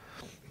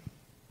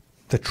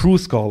 the true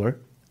scholar,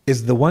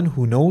 is the one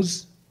who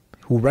knows,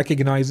 who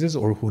recognizes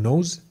or who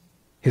knows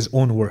his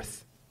own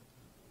worth.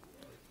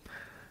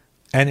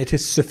 And it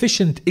is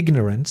sufficient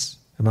ignorance,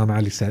 Imam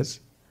Ali says,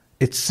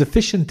 it's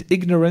sufficient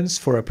ignorance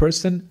for a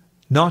person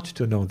not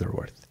to know their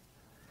worth.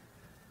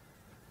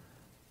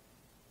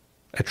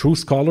 A true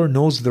scholar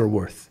knows their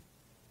worth.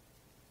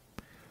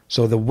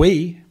 So the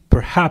way,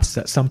 perhaps,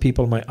 that some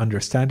people might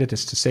understand it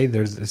is to say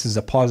this is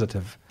a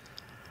positive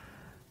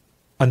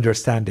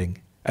understanding.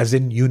 As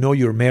in, you know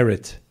your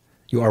merit,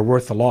 you are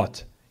worth a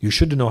lot. You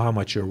should know how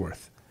much you're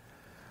worth.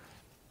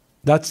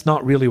 That's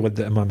not really what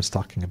the Imam is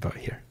talking about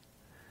here.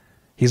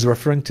 He's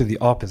referring to the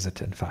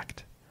opposite, in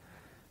fact.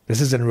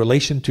 This is in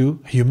relation to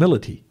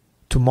humility,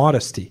 to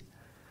modesty,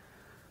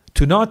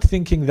 to not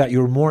thinking that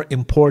you're more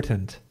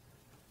important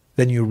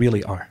than you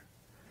really are,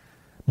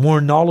 more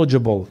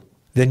knowledgeable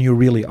than you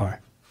really are.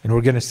 And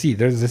we're going to see,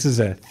 this is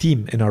a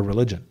theme in our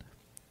religion.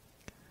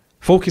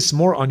 Focus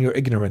more on your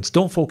ignorance.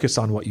 Don't focus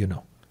on what you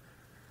know.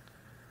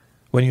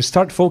 When you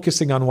start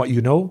focusing on what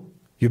you know,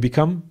 you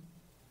become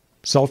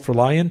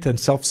self-reliant and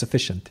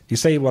self-sufficient. You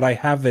say, what I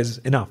have is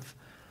enough.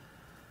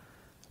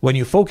 When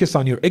you focus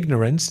on your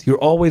ignorance, you're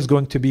always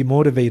going to be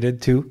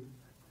motivated to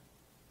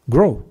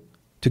grow,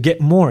 to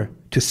get more,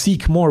 to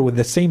seek more with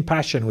the same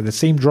passion, with the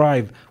same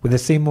drive, with the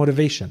same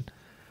motivation.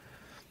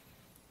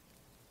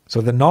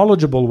 So the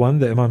knowledgeable one,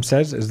 the Imam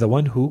says, is the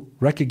one who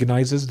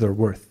recognizes their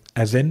worth,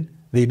 as in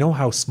they know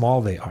how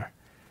small they are.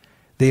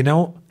 They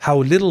know how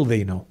little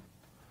they know.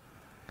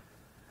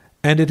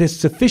 And it is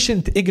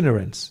sufficient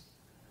ignorance.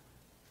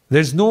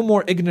 There's no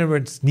more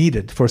ignorance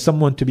needed for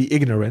someone to be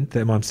ignorant,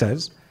 the Imam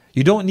says.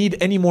 You don't need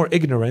any more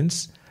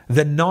ignorance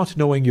than not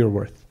knowing your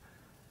worth,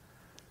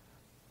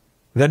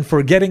 than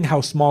forgetting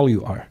how small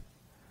you are,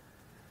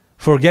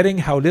 forgetting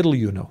how little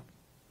you know.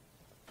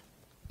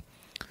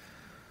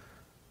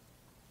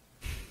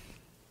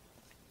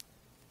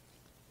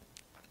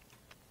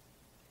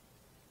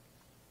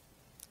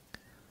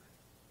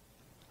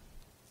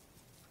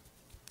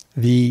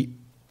 The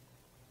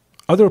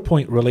other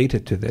point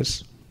related to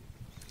this,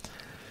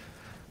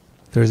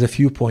 there's a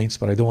few points,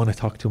 but I don't want to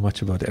talk too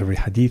much about every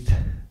hadith.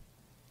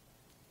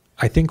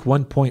 I think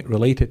one point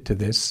related to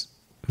this,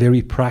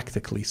 very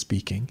practically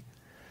speaking,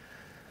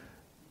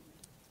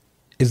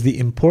 is the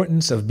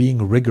importance of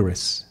being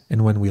rigorous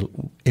in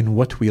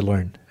what we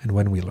learn and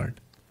when we learn.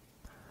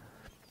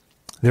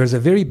 There's a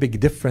very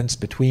big difference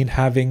between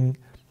having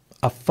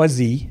a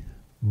fuzzy,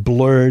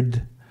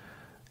 blurred,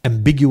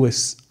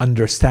 ambiguous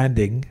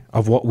understanding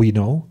of what we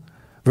know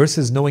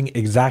versus knowing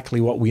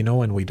exactly what we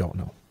know and we don't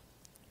know.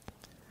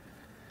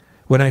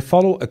 When I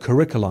follow a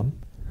curriculum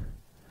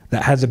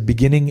that has a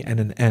beginning and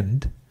an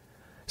end,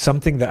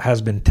 something that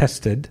has been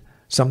tested,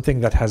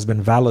 something that has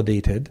been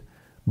validated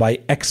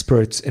by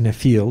experts in a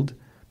field,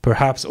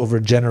 perhaps over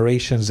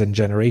generations and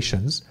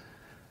generations,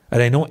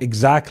 and I know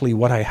exactly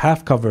what I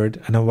have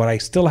covered and what I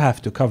still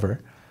have to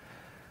cover,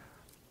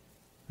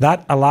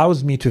 that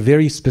allows me to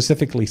very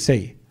specifically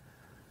say,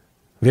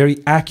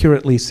 very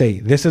accurately say,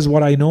 this is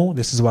what I know,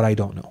 this is what I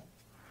don't know.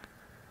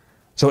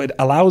 So it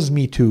allows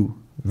me to,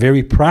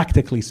 very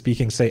practically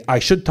speaking, say, I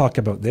should talk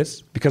about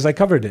this because I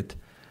covered it.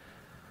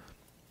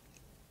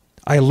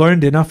 I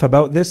learned enough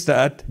about this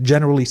that,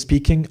 generally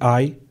speaking,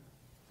 I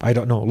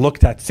don't know,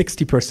 looked at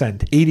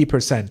 60%,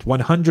 80%,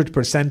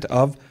 100%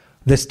 of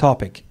this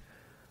topic.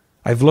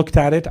 I've looked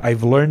at it,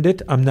 I've learned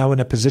it, I'm now in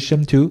a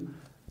position to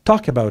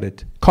talk about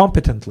it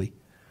competently,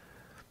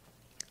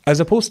 as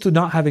opposed to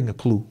not having a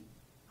clue.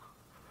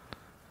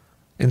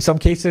 In some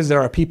cases,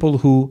 there are people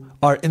who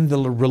are in the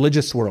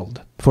religious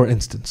world, for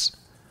instance.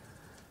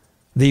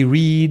 They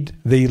read,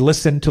 they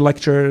listen to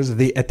lectures,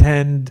 they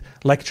attend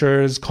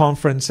lectures,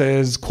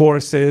 conferences,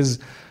 courses.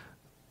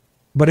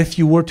 But if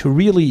you were to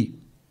really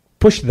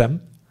push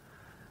them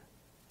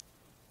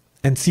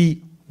and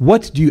see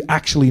what do you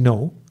actually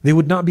know, they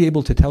would not be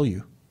able to tell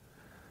you.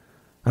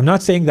 I'm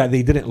not saying that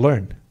they didn't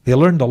learn. They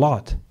learned a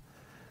lot.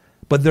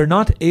 But they're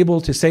not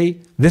able to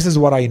say, this is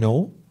what I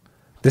know,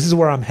 this is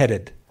where I'm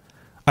headed.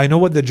 I know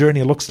what the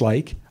journey looks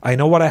like. I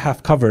know what I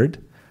have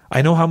covered.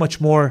 I know how much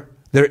more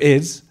there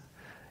is.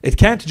 It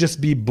can't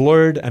just be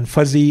blurred and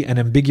fuzzy and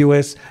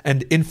ambiguous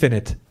and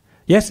infinite.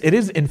 Yes, it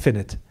is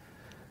infinite.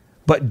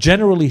 But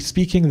generally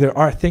speaking, there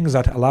are things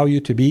that allow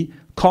you to be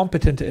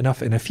competent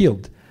enough in a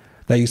field.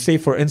 That you say,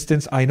 for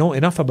instance, I know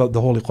enough about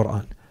the Holy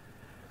Quran.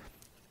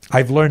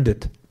 I've learned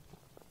it.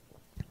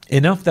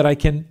 Enough that I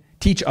can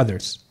teach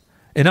others.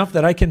 Enough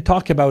that I can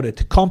talk about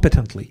it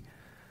competently.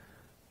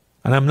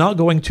 And I'm not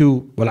going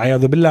to,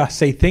 wal-'iyadhu billah,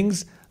 say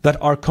things that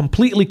are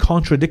completely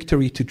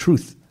contradictory to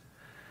truth.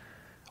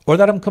 Or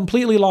that I'm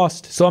completely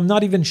lost, so I'm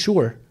not even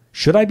sure.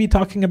 Should I be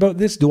talking about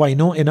this? Do I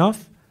know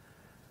enough?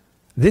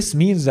 This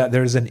means that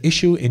there is an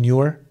issue in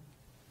your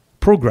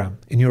program,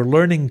 in your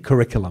learning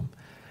curriculum,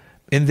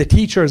 in the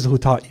teachers who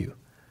taught you.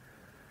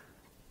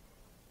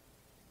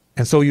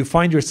 And so you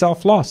find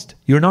yourself lost.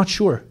 You're not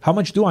sure. How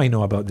much do I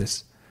know about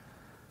this?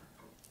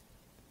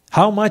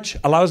 How much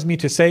allows me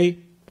to say,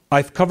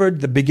 I've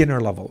covered the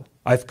beginner level.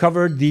 I've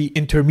covered the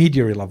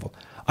intermediary level.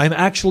 I'm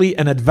actually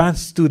an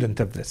advanced student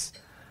of this.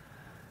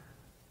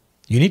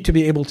 You need to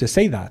be able to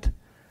say that.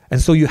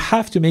 And so you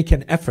have to make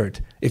an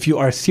effort, if you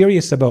are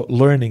serious about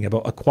learning,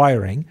 about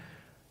acquiring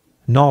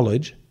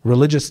knowledge,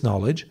 religious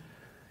knowledge,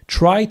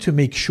 try to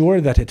make sure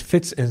that it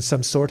fits in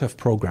some sort of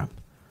program.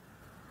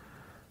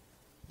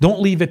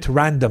 Don't leave it to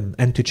random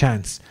and to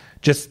chance.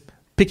 Just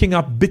picking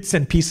up bits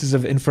and pieces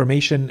of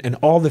information in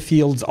all the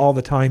fields all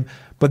the time,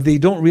 but they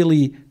don't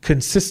really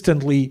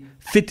consistently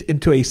fit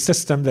into a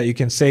system that you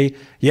can say,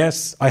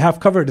 yes, I have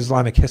covered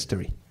Islamic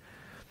history.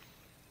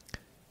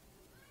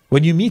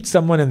 When you meet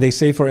someone and they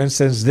say, for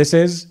instance, this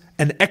is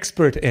an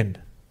expert in,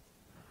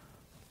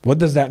 what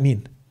does that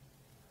mean?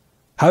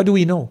 How do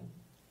we know?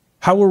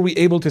 How are we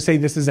able to say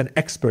this is an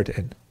expert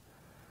in?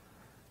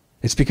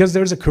 It's because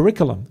there's a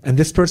curriculum, and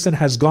this person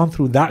has gone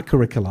through that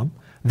curriculum,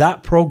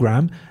 that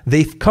program,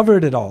 they've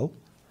covered it all.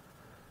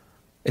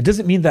 It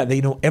doesn't mean that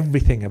they know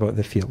everything about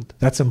the field.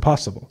 That's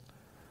impossible.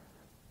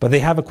 But they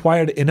have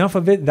acquired enough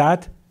of it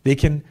that they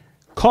can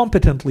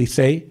competently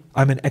say,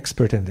 I'm an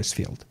expert in this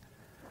field.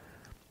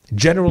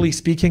 Generally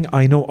speaking,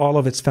 I know all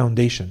of its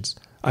foundations.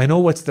 I know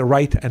what's the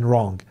right and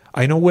wrong.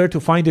 I know where to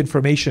find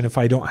information if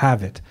I don't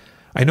have it.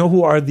 I know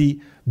who are the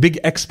big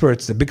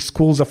experts, the big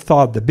schools of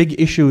thought, the big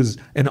issues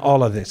in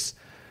all of this,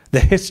 the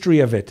history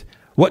of it,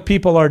 what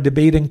people are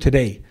debating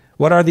today,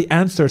 what are the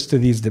answers to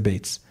these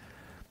debates.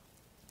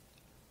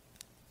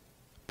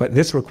 But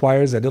this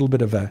requires a little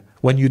bit of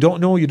when you don't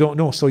know, you don't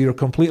know. So you're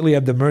completely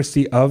at the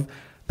mercy of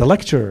the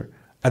lecturer,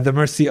 at the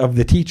mercy of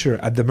the teacher,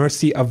 at the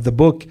mercy of the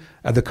book,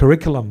 at the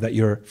curriculum that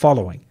you're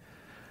following.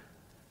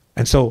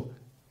 And so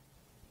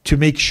to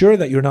make sure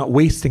that you're not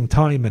wasting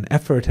time and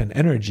effort and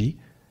energy,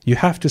 you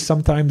have to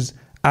sometimes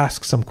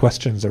ask some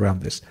questions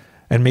around this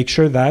and make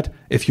sure that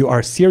if you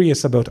are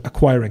serious about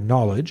acquiring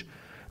knowledge,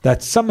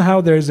 that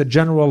somehow there's a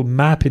general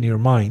map in your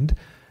mind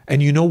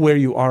and you know where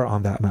you are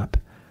on that map.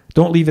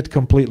 Don't leave it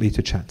completely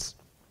to chance.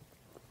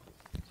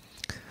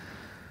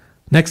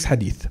 Next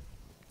hadith.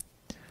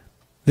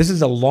 This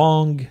is a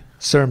long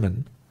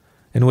sermon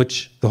in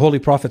which the Holy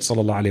Prophet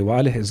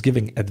ﷺ is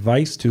giving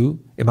advice to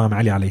Imam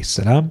Ali alayhi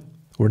salam.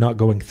 We're not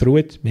going through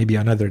it, maybe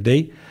another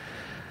day,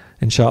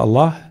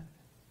 inshaAllah.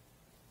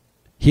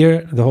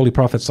 Here the Holy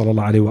Prophet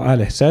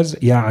ﷺ says,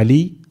 Ya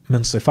Ali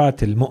min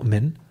sifat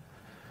al-mu'min.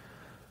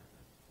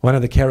 One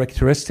of the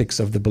characteristics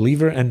of the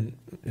believer, and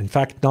in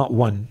fact not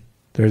one,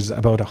 there's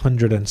about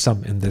 100 and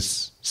some in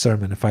this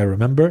sermon if I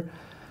remember,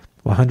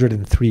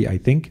 103 I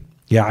think.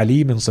 Ya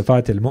Ali min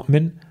sifat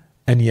al-mu'min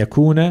أن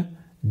يكون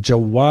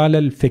جوال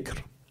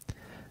الفكر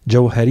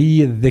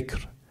جوهري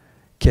الذكر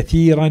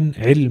كثيرا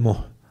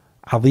علمه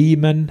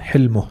عظيما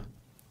حلمه.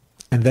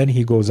 And then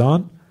he goes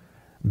on,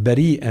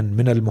 بريئا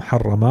من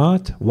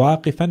المحرمات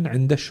واقفا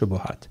عند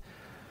الشبهات.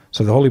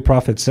 So the Holy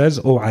Prophet says,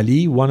 O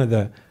Ali,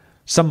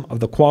 some of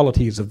the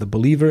qualities of the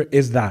believer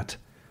is that.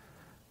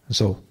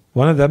 So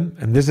one of them,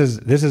 and this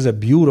is a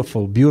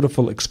beautiful,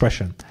 beautiful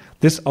expression.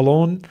 This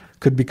alone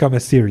could become a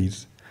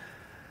series.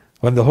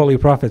 When the Holy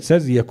Prophet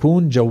says,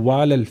 يكون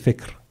جوال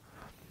الفكر.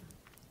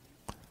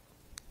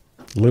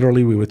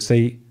 Literally we would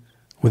say,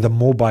 with a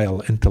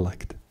mobile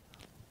intellect.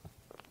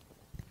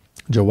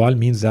 Jawal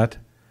means that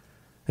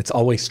it's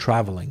always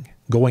traveling,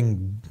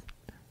 going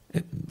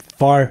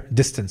far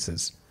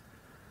distances.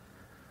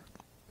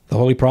 The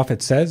Holy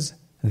Prophet says,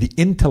 the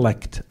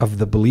intellect of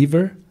the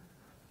believer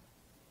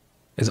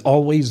is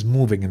always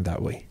moving in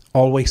that way,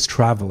 always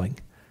traveling.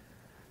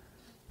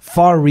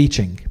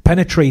 Far-reaching,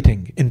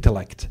 penetrating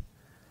intellect.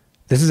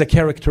 This is a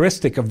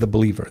characteristic of the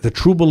believer. The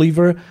true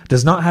believer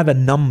does not have a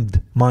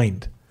numbed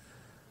mind.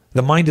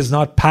 The mind is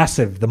not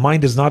passive. The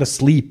mind is not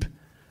asleep.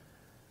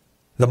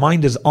 The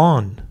mind is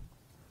on,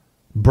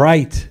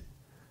 bright,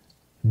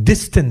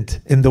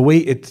 distant in the way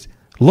it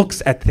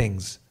looks at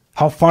things,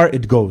 how far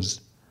it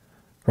goes.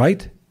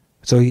 Right?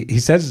 So he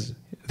says,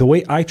 the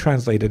way I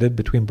translated it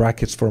between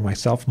brackets for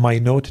myself, my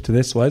note to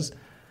this was,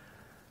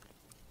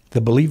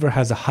 the believer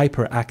has a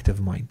hyperactive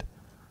mind.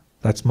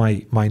 That's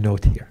my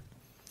note here.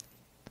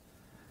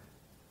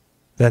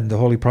 Then the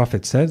Holy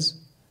Prophet says,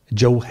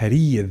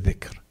 Jawhari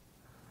al-dhikr.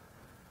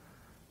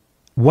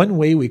 One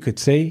way we could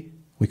say,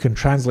 we can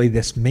translate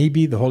this,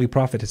 maybe the Holy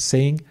Prophet is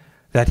saying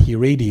that he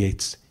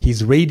radiates,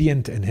 he's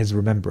radiant in his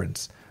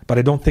remembrance. But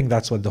I don't think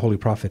that's what the Holy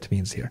Prophet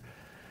means here.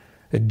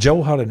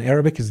 Jawhar in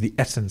Arabic is the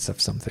essence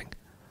of something.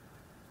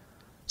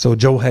 So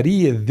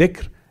Jawhari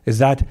al-dhikr is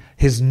that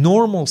his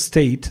normal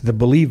state, the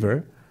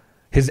believer,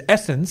 his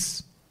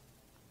essence,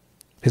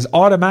 his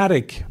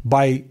automatic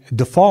by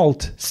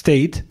default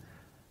state,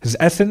 his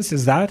essence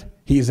is that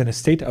he is in a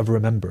state of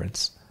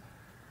remembrance.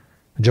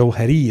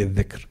 Jawhari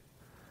al-dhikr.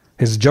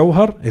 His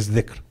jawhar is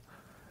dhikr.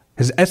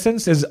 His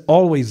essence is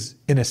always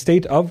in a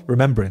state of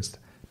remembrance.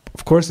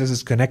 Of course, this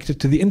is connected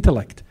to the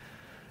intellect.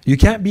 You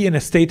can't be in a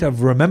state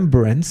of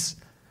remembrance.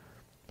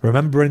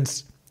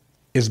 Remembrance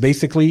is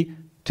basically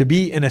to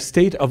be in a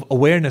state of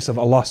awareness of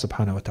Allah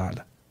subhanahu wa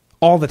ta'ala.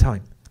 All the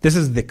time. This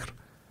is dhikr.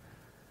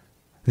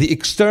 The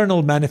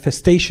external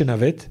manifestation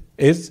of it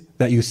is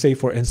that you say,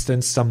 for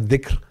instance, some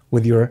dhikr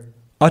with your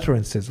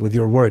utterances, with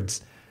your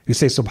words. You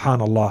say,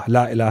 Subhanallah,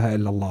 La ilaha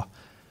illallah.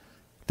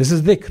 This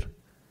is dhikr.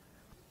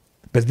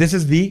 But this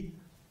is the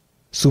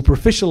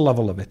superficial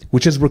level of it,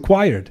 which is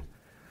required.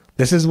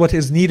 This is what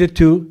is needed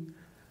to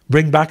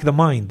bring back the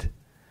mind,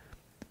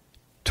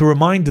 to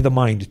remind the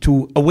mind,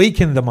 to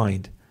awaken the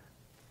mind.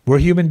 We're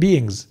human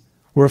beings.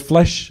 We're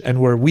flesh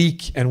and we're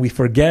weak and we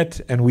forget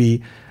and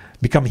we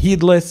become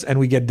heedless and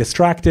we get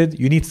distracted.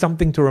 You need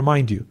something to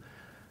remind you.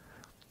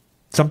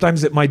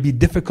 Sometimes it might be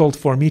difficult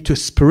for me to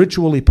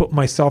spiritually put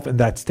myself in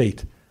that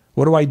state.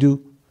 What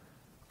do?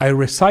 I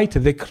recite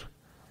dhikr.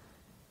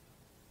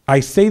 I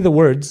say the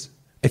words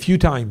a few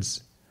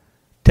times.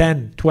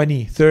 10,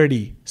 20,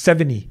 30,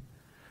 70.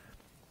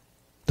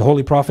 The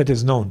Holy Prophet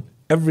is known.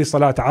 Every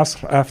Salat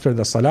Asr after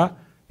the Salah,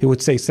 he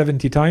would say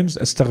 70 times,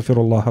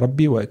 Astaghfirullah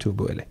Rabbi wa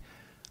atubu ilayh.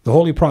 The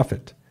Holy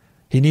Prophet,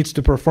 he needs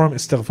to perform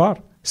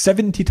istighfar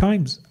 70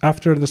 times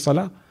after the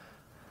Salah.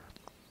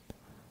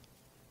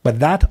 But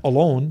that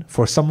alone,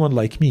 for someone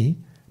like me,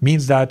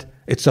 means that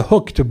it's a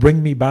hook to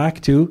bring me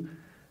back to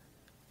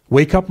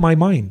wake up my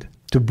mind,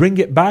 to bring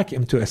it back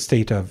into a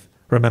state of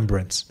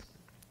remembrance.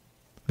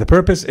 The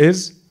purpose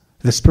is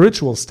the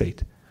spiritual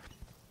state.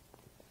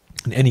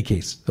 In any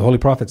case, the Holy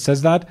Prophet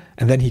says that,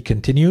 and then he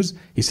continues,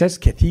 he says,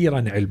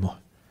 كَثِيرًا عِلْمُهُ.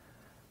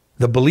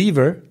 The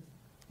believer,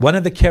 one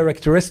of the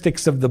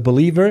characteristics of the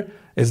believer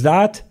is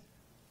that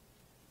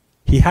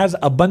he has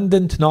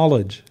abundant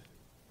knowledge.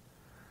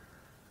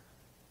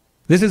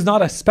 This is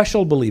not a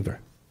special believer.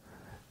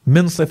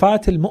 مِن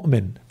صِفَاتِ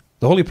الْمُؤْمِنِ.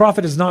 The Holy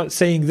Prophet is not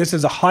saying this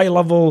is a high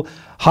level,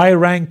 high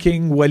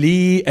ranking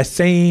wali, a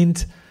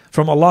saint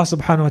from Allah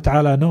subhanahu wa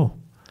ta'ala. No.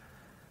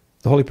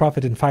 The Holy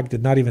Prophet in fact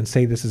did not even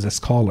say this is a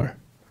scholar.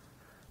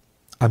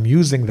 I'm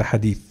using the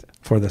hadith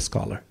for the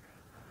scholar.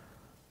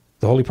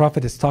 The Holy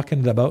Prophet is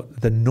talking about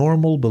the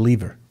normal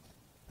believer.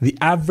 The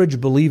average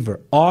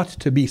believer ought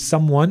to be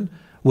someone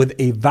with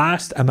a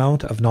vast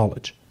amount of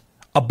knowledge.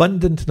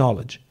 Abundant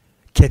knowledge.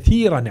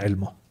 كثيرا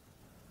علمه.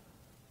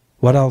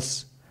 What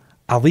else?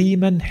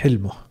 عظيما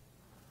حلمه.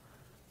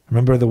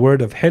 Remember the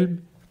word of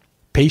hilm?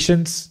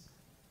 Patience,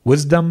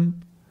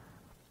 wisdom,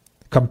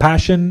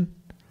 compassion.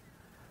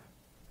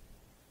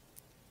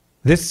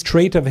 This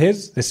trait of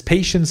his, this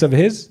patience of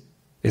his,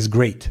 is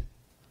great.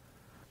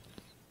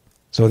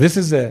 So this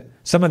is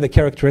some of the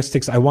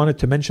characteristics. I wanted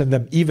to mention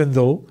them even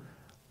though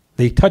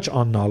they touch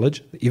on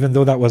knowledge, even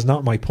though that was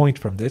not my point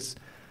from this.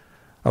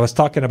 I was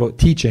talking about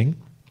teaching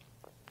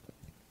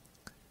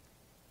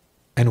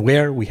and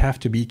where we have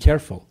to be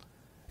careful.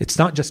 It's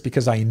not just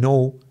because I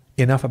know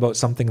enough about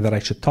something that I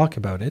should talk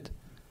about it.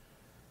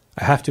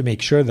 I have to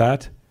make sure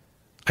that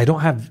I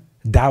don't have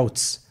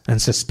doubts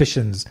and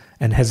suspicions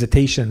and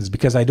hesitations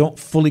because I don't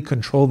fully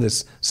control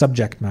this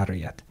subject matter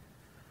yet.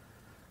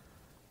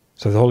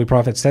 So the Holy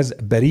Prophet says,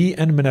 بَرِيئًا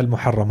مِنَ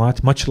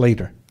الْمُحَرَّمَاتِ. Much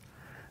later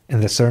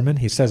in the sermon,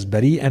 he says,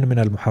 بَرِيئًا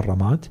مِنَ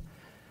الْمُحَرَّمَاتِ.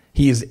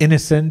 He is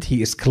innocent,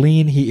 he is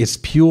clean, he is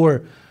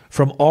pure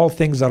from all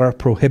things that are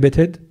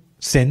prohibited,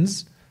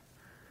 sins.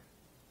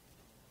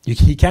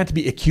 He can't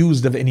be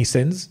accused of any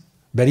sins.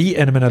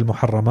 بريئا من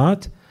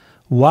المحرمات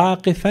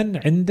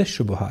واقفا عند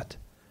الشبهات.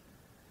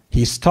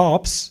 He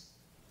stops,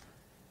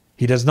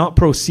 he does not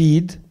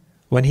proceed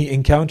when he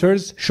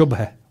encounters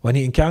shubha, when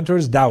he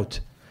encounters doubt.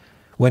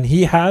 When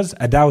he has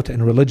a doubt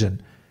in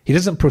religion, he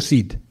doesn't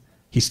proceed,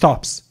 he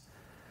stops.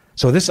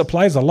 So this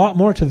applies a lot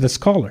more to the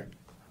scholar.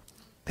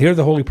 Here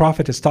the Holy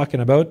Prophet is talking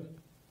about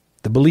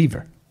the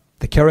believer,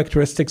 the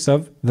characteristics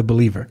of the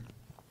believer.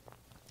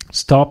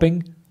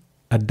 Stopping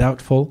at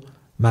doubtful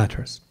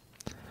matters.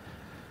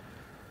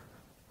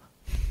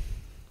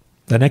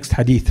 The next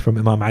hadith from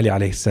Imam Ali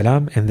alayhi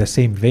salam in the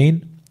same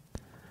vein.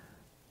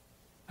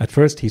 At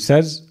first he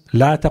says,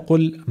 لا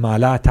تقل ما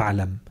لا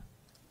تعلم.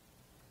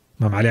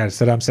 Imam Ali alayhi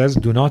salam says,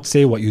 do not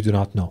say what you do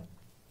not know.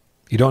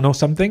 You don't know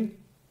something?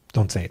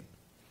 Don't say it.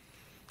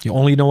 You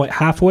only know it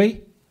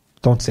halfway?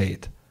 Don't say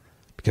it.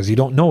 Because you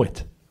don't know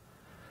it.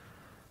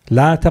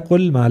 لا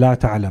تقل ما لا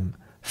تعلم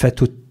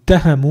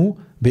فتتهم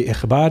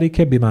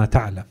بإخبارك بما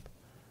تعلم.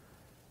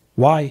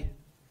 Why?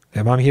 The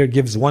Imam here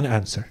gives one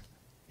answer.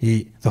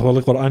 The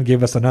Holy Quran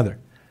gave us another.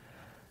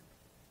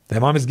 The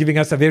Imam is giving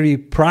us a very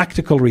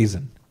practical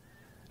reason,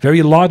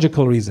 very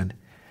logical reason.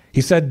 He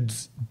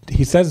says,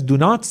 do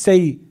not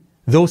say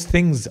those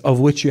things of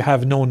which you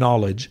have no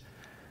knowledge,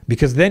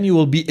 because then you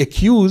will be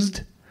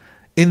accused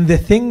in the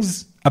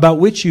things about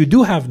which you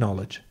do have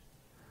knowledge.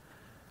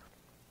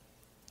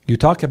 You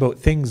talk about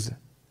things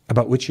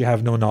about which you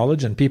have no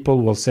knowledge, and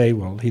people will say,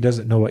 well, he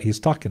doesn't know what he's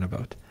talking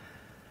about.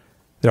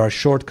 There are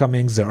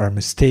shortcomings, there are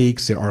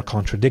mistakes, there are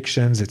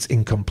contradictions, it's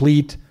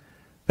incomplete.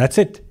 That's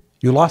it.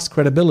 You lost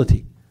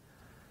credibility.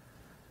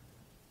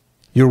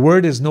 Your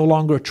word is no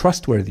longer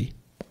trustworthy.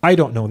 I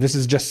don't know. This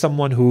is just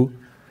someone who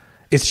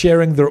is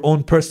sharing their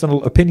own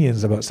personal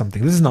opinions about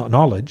something. This is not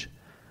knowledge.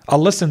 I'll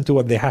listen to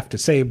what they have to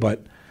say,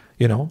 but,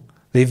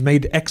 they've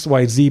made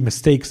XYZ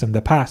mistakes in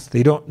the past.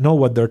 They don't know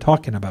what they're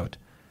talking about.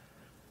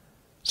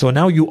 So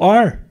now you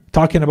are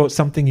talking about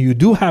something you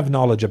do have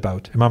knowledge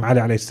about. Imam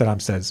Ali alayhi salam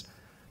says,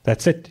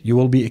 that's it. You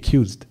will be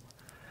accused.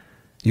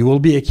 You will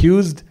be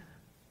accused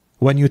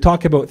when you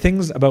talk about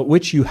things about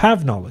which you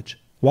have knowledge.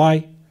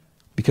 Why?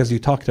 Because you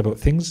talked about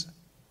things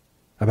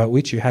about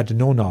which you had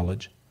no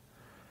knowledge.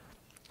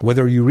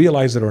 Whether you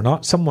realize it or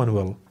not, someone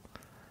will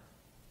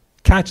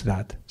catch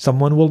that.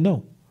 Someone will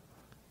know.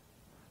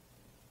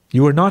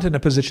 You were not in a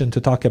position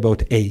to talk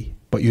about A,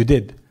 but you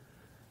did.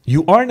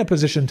 You are in a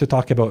position to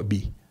talk about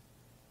B,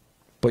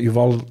 but you've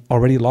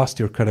already lost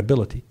your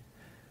credibility.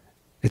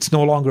 It's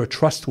no longer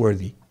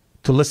trustworthy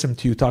to listen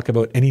to you talk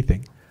about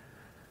anything.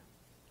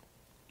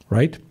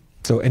 Right?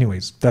 So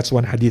anyways, that's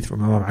one hadith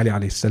from Imam Ali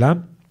alayhi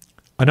salam.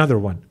 Another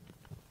one.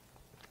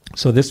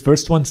 So this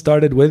first one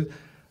started with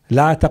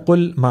لا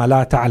تقل ما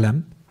لا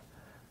تعلم.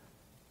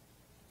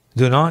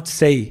 Do not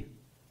say,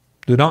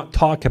 do not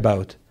talk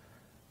about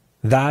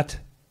that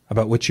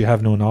about which you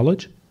have no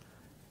knowledge.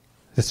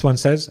 This one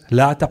says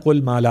لا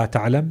تقل ما لا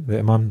تعلم. The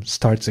Imam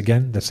starts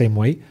again the same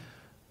way.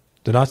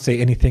 Do not say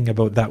anything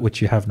about that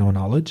which you have no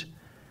knowledge.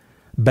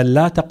 بل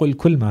لا تقل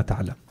كل ما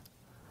تعلم.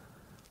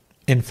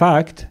 In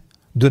fact,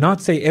 do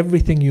not say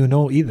everything you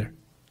know either.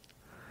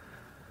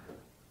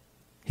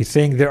 He's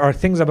saying there are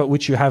things about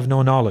which you have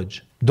no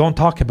knowledge. Don't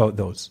talk about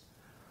those.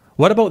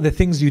 What about the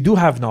things you do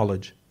have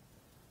knowledge?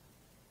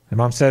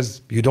 Imam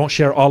says, you don't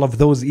share all of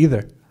those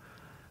either.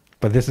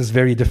 But this is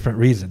very different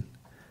reason.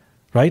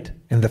 Right?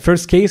 In the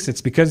first case,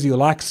 it's because you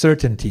lack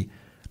certainty.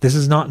 This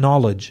is not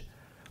knowledge.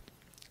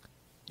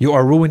 You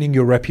are ruining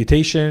your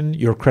reputation,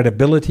 your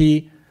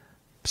credibility.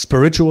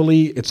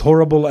 Spiritually, it's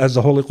horrible, as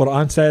the Holy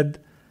Quran said.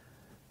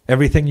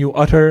 Everything you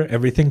utter,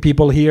 everything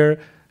people hear,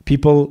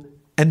 people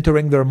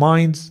entering their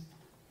minds,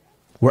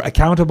 we're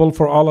accountable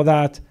for all of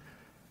that.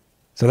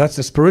 So that's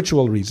the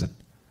spiritual reason.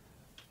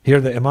 Here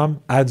the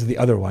Imam adds the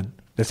other one.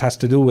 This has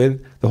to do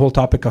with the whole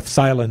topic of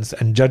silence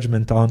and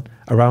judgment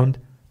around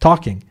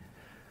talking.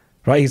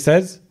 Right? He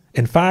says,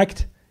 in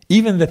fact,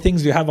 even the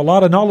things you have a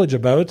lot of knowledge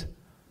about,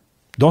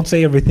 don't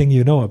say everything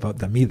you know about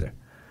them either.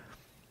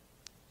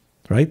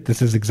 Right?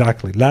 This is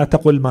exactly لا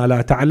تقل ما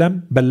لا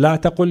تعلم بل لا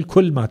تقل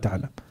كل ما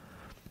تعلم.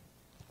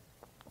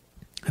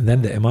 And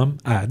then the Imam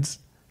adds,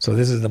 so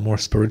this is the more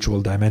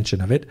spiritual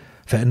dimension of it,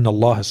 فإن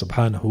الله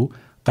سبحانه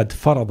قد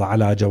فرض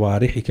على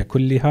جوارحك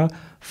كلها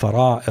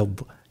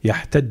فرائض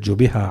يحتج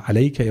بها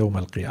عليك يوم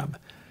القيامة.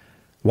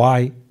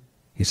 Why?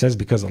 He says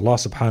because Allah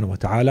subhanahu wa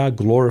ta'ala,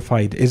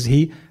 glorified is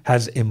He,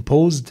 has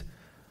imposed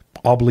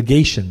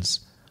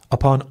obligations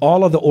upon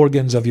all of the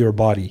organs of your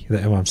body,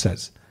 the Imam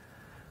says.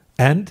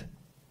 And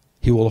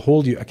He will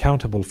hold you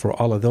accountable for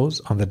all of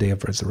those on the day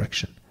of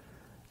resurrection.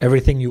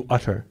 Everything you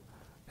utter,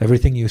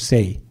 everything you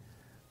say,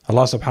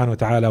 Allah subhanahu wa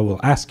ta'ala will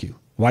ask you,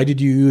 why did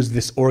you use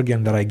this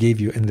organ that I gave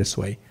you in this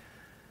way?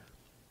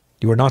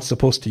 You were not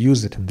supposed to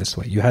use it in this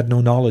way. You had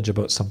no knowledge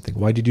about something.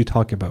 Why did you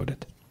talk about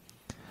it?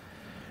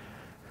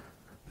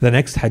 The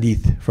next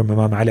hadith from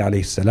Imam Ali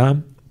alayhi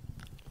salam,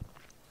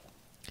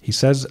 he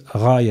says,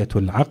 غاية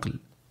العقل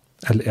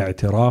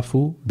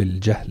الاعتراف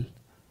بالجهل.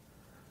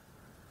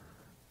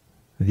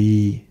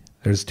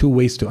 There's two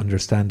ways to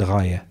understand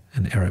غاية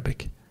in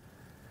Arabic.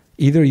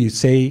 Either you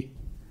say,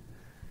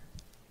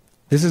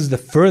 this is the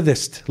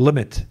furthest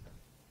limit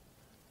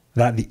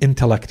that the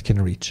intellect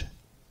can reach.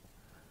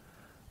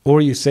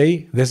 Or you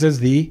say, this is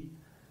the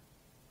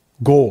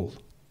goal,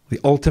 the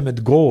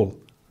ultimate goal.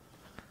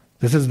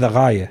 This is the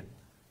ghaya.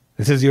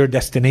 This is your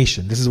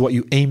destination. This is what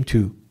you aim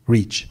to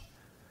reach.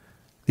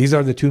 These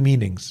are the two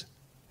meanings.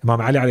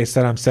 Imam Ali alayhi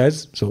salam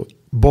says, so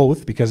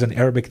both, because in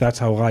Arabic that's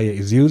how ghaya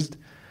is used.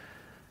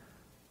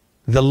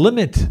 The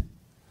limit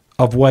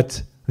of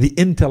what the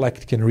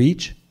intellect can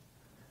reach,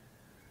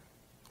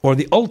 or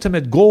the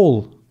ultimate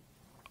goal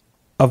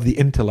of the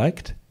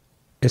intellect,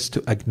 is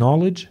to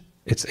acknowledge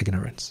its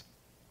ignorance.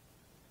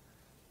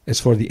 Is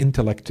for the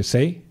intellect to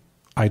say,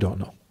 I don't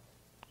know.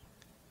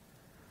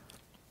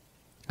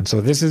 And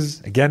so this is,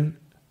 again,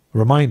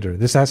 reminder.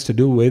 This has to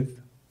do with,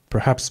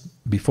 perhaps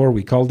before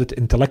we called it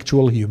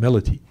intellectual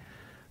humility.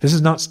 This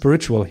is not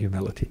spiritual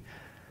humility.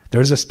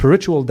 There is a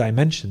spiritual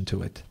dimension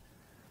to it.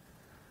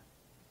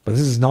 But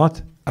this is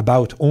not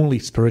about only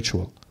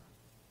spiritual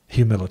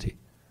humility.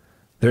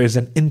 There is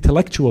an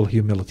intellectual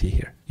humility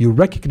here. You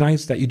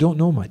recognize that you don't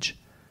know much.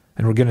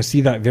 And we're going to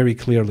see that very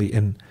clearly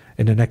in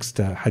the next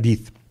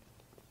hadith.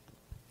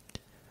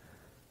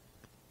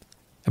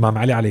 Imam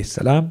Ali alayhi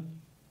salam,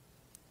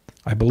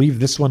 I believe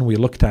this one we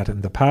looked at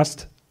in the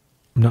past.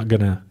 I'm not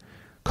going to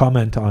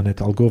comment on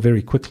it. I'll go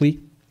very quickly.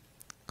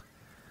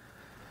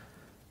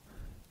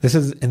 This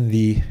is in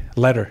the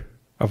letter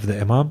of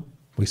the Imam.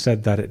 We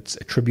said that it's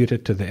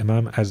attributed to the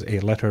Imam as a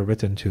letter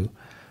written to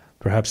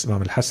perhaps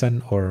Imam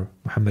al-Hasan or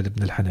Muhammad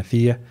ibn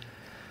al-Hanafiyyah.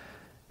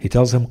 He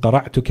tells him,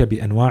 قرأتك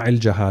بأنواع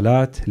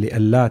الجهالات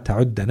لألا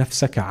تعد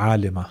نفسك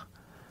عالمة.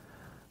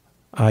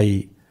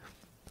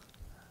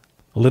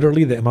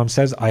 Literally, the Imam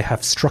says, I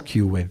have struck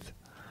you with.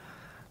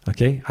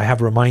 Okay? I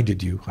have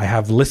reminded you. I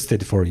have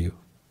listed for you.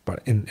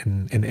 But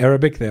in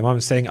Arabic, the Imam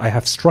is saying, I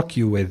have struck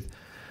you with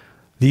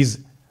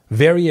these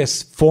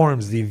various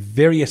forms, the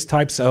various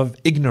types of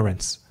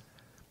ignorance.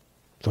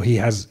 So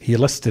he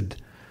listed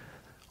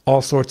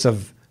all sorts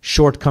of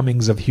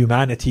shortcomings of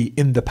humanity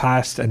in the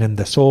past and in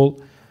the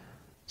soul,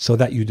 so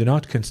that you do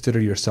not consider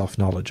yourself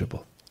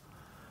knowledgeable.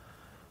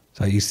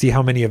 So you see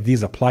how many of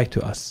these apply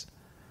to us.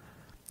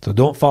 So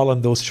don't fall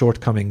in those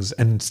shortcomings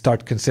and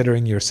start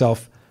considering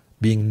yourself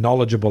being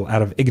knowledgeable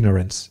out of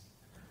ignorance.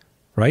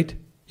 Right?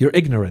 You're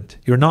ignorant.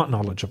 You're not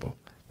knowledgeable.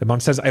 The Imam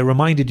says, I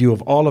reminded you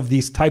of all of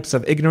these types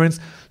of ignorance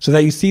so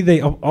that you see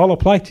they all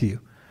apply to you.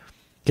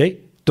 Okay?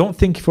 Don't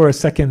think for a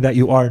second that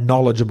you are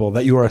knowledgeable,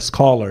 that you are a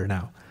scholar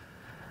now.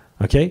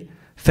 Okay?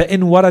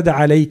 فإن ورد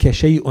عليك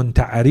شيء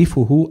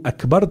تعرفه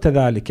أكبرت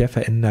ذلك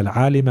فإن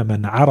العالم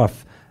من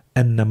عرف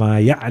أن ما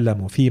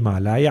يعلم فيما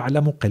لا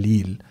يعلم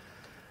قليل.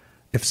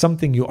 If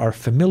something you are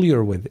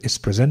familiar with is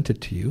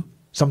presented to you,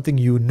 something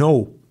you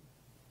know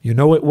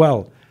it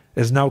well,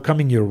 is now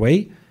coming your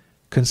way,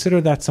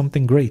 consider that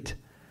something great.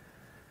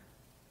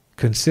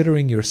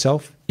 Considering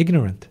yourself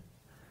ignorant.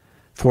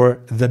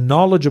 For the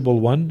knowledgeable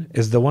one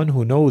is the one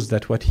who knows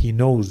that what he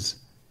knows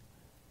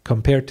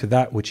compared to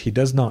that which he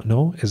does not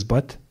know is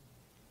but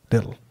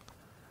little.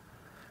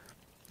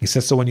 He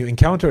says, so when you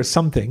encounter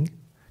something,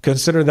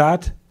 consider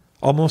that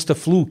almost a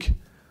fluke.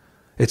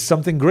 It's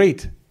something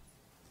great.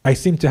 I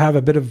seem to have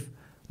a bit of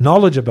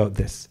knowledge about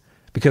this,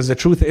 because the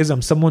truth is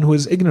I'm someone who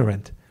is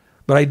ignorant.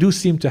 but I do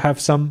seem to have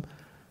some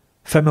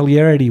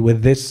familiarity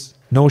with this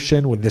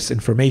notion, with this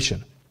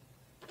information.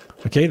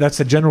 Okay, that's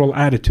a general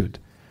attitude.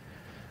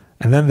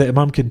 And then the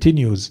Imam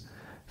continues,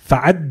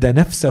 فَعَدَّ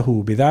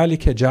نَفْسَهُ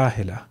بِذَلِكَ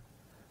جَاهِلًا.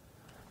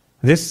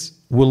 This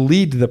will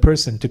lead the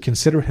person to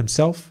consider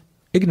himself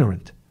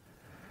ignorant.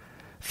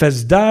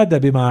 فَازْدَادَ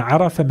بِمَا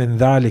عَرَفَ مِنْ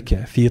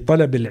ذَلِكَ فِي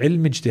طَلَبِ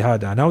الْعِلْمِ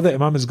اجْتِهَادًا. Now the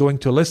Imam is going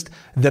to list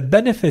the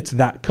benefits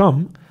that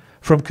come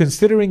from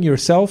considering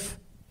yourself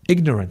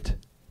ignorant,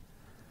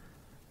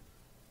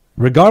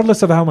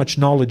 regardless of how much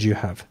knowledge you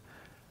have.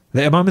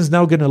 The Imam is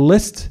now going to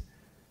list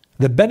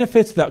the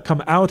benefits that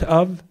come out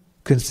of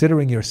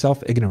considering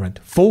yourself ignorant,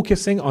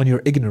 focusing on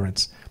your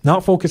ignorance,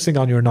 not focusing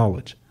on your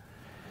knowledge.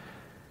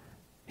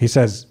 He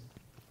says,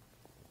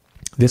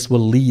 this will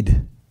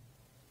lead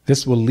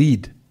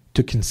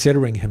to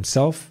considering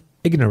himself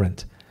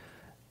ignorant,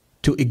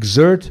 to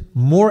exert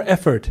more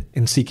effort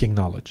in seeking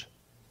knowledge.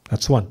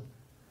 That's one.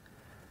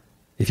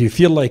 If you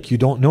feel like you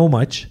don't know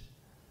much,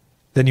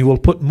 then you will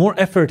put more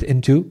effort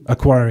into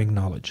acquiring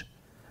knowledge.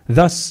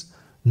 Thus,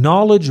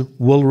 knowledge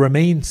will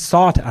remain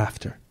sought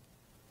after,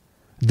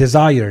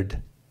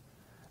 desired,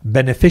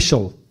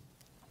 beneficial.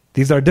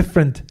 These are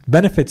different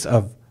benefits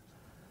of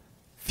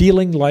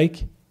feeling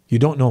like you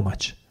don't know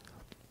much.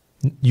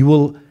 You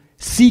will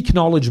seek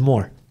knowledge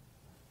more,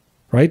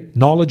 right?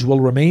 Knowledge will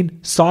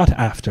remain sought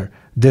after,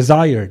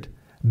 desired,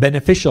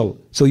 beneficial.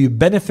 So you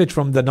benefit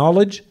from the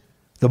knowledge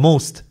the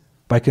most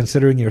by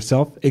considering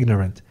yourself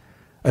ignorant,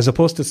 as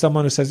opposed to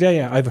someone who says,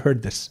 yeah, I've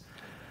heard this.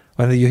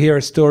 When you hear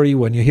a story,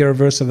 when you hear a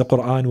verse of the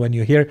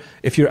Quran,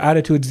 if your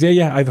attitude is,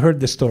 yeah, I've heard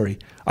this story,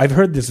 I've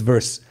heard this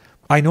verse,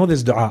 I know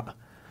this dua,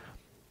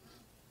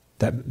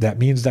 that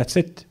means that's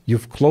it.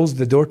 You've closed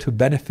the door to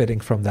benefiting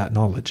from that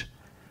knowledge.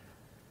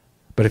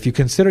 But if you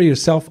consider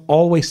yourself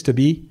always to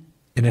be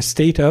in a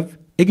state of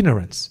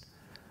ignorance,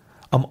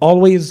 I'm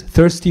always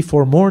thirsty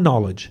for more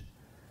knowledge.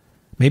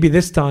 Maybe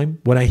this time,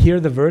 when I hear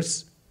the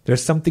verse,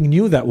 there's something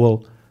new that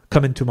will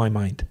come into my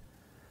mind.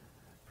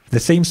 The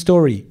same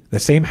story, the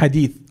same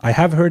hadith, I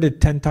have heard it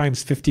 10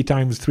 times, 50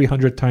 times,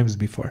 300 times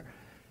before.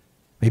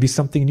 Maybe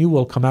something new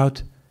will come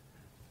out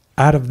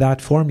of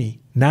that for me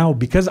now,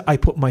 because I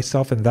put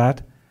myself in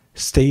that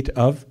state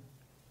of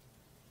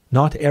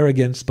not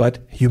arrogance but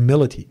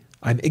humility.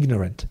 I'm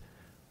ignorant.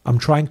 I'm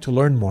trying to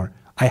learn more.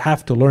 I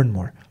have to learn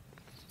more.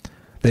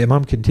 The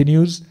Imam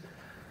continues,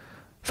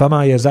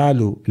 فَمَا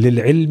يَزَالُ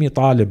لِلْعِلْمِ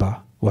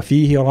طَالِبًا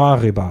وَفِيهِ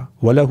رَاغِبًا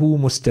وَلَهُ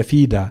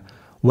مُسْتَفِيدًا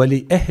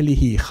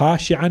وَلِأَهْلِهِ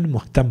خَاشِعًا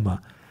مُهْتَمًّا.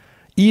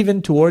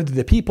 Even towards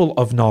the people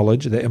of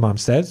knowledge, the Imam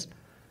says,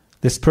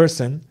 this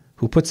person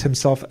who puts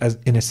himself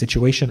in a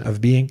situation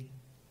of being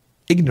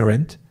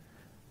ignorant,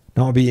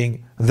 not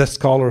being the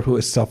scholar who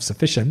is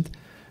self-sufficient,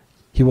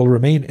 he will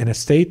remain in a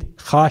state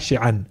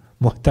خَاشِعًا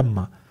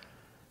مُهْتَمًّا.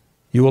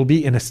 You will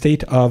be in a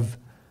state of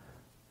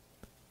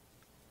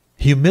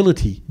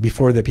humility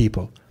before the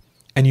people,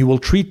 and you will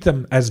treat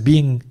them as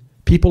being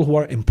people who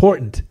are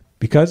important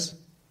because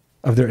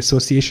of their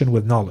association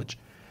with knowledge.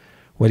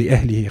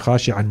 وَلِأَهْلِهِ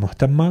خَاشِعًا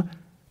مُهْتَمًّا.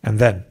 And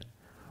then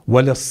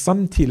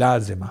وَلِلصَّمْتِ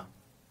لَازِمًا.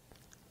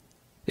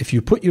 If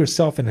you put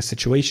yourself in a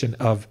situation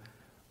of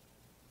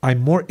I'm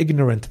more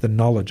ignorant than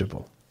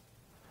knowledgeable,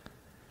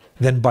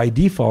 then by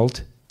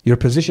default your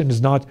position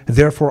is not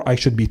therefore I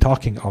should be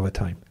talking all the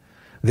time,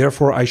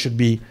 therefore I should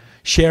be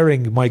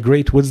sharing my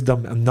great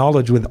wisdom and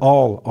knowledge with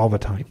all the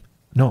time.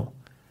 No.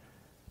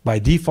 By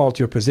default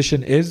your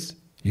position is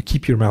you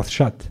keep your mouth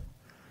shut.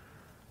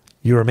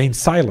 You remain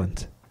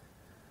silent.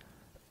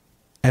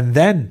 And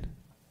then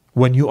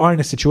when you are in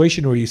a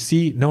situation where you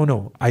see,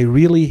 no, I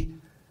really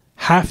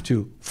have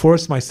to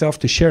force myself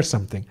to share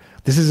something.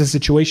 This is a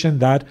situation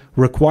that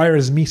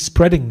requires me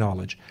spreading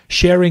knowledge,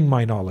 sharing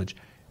my knowledge,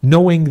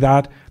 knowing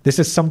that this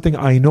is something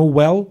I know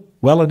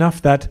well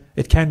enough that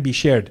it can be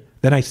shared.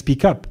 Then I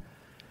speak up.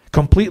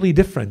 Completely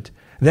different.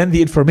 Then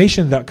the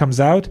information that comes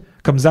out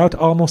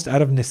almost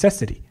out of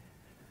necessity.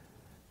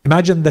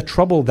 Imagine the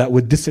trouble that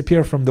would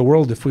disappear from the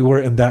world if we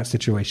were in that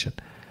situation.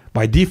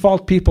 By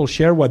default, people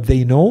share what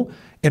they know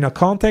in a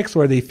context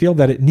where they feel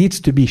that it needs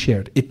to be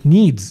shared. It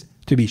needs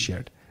to be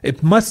shared.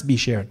 It must be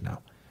shared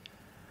now.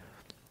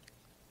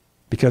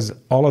 Because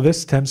all of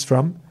this stems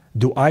from,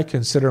 do I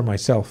consider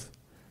myself,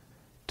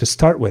 to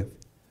start with,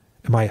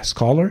 am I a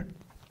scholar?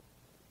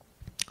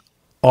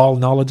 All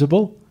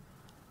knowledgeable?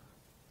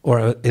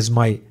 Or is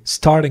my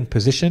starting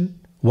position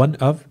one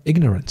of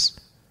ignorance?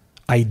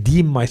 I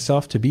deem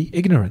myself to be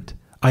ignorant.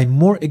 I'm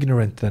more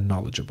ignorant than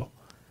knowledgeable.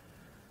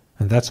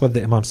 And that's what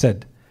the Imam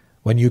said.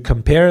 When you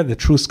compare the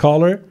true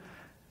scholar,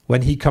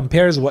 when he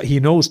compares what he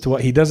knows to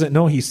what he doesn't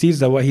know, he sees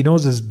that what he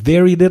knows is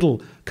very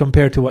little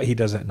compared to what he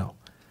doesn't know.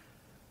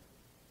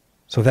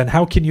 So then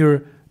how can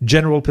your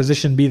general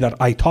position be that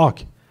I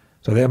talk?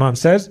 So the Imam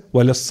says,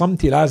 وَلِلصَّمْتِ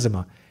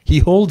لَازِمًا. He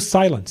holds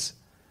silence.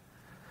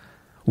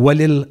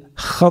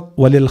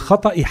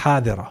 وَلِلْخَطَئِ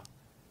حَاذِرًا.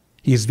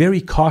 He is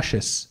very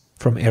cautious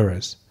from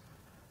errors.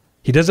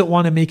 He doesn't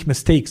want to make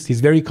mistakes.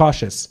 He's very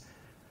cautious.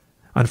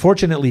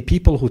 Unfortunately,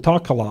 people who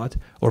talk a lot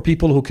or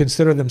people who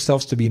consider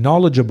themselves to be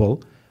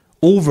knowledgeable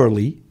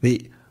overly,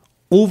 they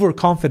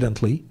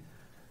overconfidently,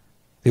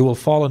 they will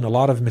fall in a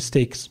lot of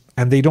mistakes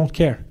and they don't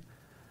care.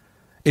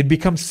 It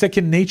becomes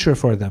second nature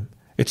for them.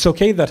 It's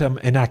okay that I'm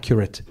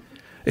inaccurate.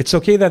 It's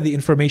okay that the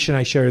information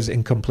I share is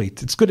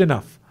incomplete. It's good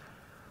enough.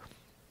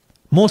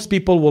 Most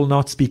people will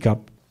not speak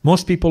up.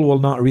 Most people will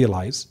not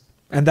realize.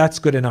 And that's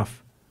good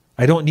enough.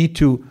 I don't need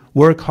to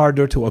work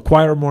harder to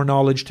acquire more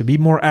knowledge, to be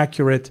more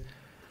accurate.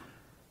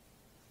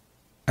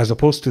 As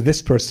opposed to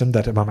this person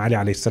that Imam Ali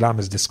alayhi salam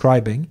is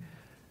describing,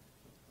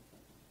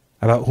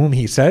 about whom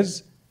he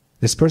says,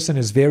 this person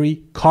is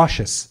very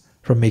cautious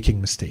from making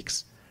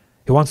mistakes.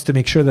 He wants to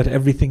make sure that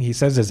everything he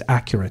says is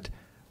accurate,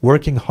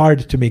 working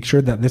hard to make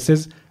sure that this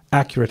is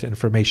accurate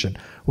information.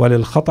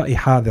 وَلِلْخَطَئِ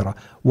حَاذِرًا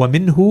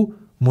وَمِنْهُ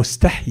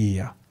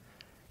مُسْتَحْيِيًا.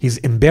 He's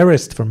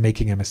embarrassed from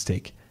making a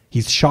mistake.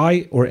 He's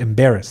shy or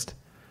embarrassed.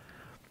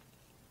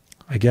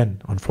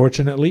 Again,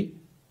 unfortunately,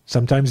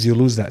 sometimes you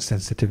lose that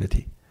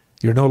sensitivity.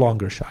 You're no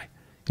longer shy.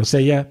 You'll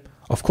say, yeah,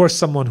 of course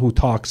someone who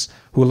talks,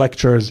 who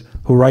lectures,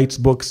 who writes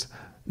books,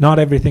 not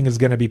everything is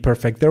going to be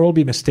perfect. There will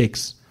be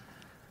mistakes.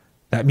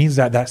 That means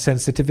that that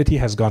sensitivity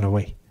has gone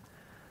away.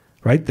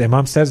 Right? The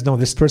Imam says, no,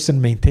 this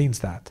person maintains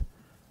that.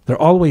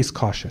 They're always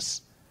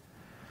cautious.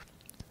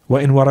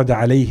 وَإِنْ وَرَدَ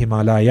عَلَيْهِ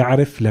مَا لَا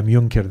يَعْرِفْ لَمْ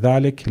يُنْكِرْ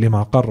ذَلِكَ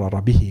لِمَا قَرَّرَ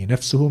بِهِ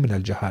نَفْسُهُ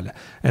مِنَ الْجَهَالَةِ.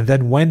 And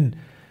then when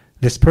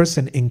this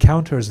person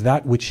encounters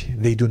that which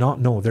they do not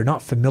know, they're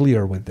not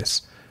familiar with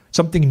this,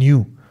 something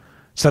new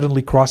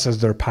suddenly crosses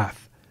their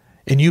path,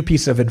 a new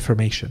piece of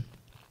information.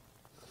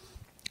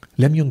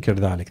 لَمْ يُنْكِرْ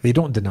ذَلِكَ. They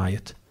don't deny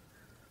it.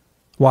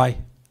 Why?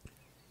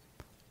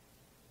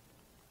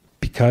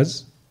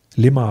 Because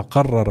لِمَا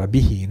قَرَّرَ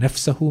بِهِ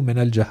نَفْسَهُ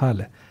مِنَ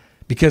الْجَهَالَةِ.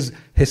 Because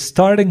his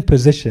starting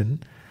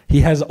position,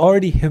 he has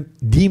already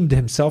deemed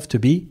himself to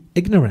be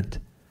ignorant.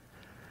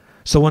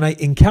 So when I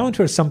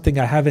encounter something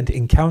I haven't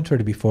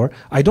encountered before,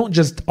 I don't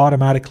just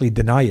automatically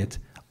deny it.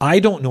 I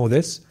don't know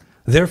this,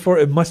 therefore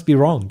it must be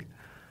wrong.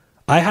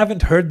 I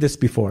haven't heard this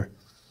before.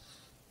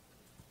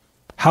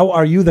 How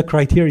are you the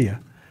criteria?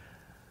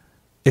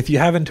 If you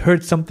haven't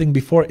heard something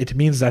before, it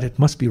means that it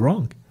must be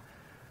wrong.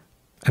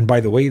 And by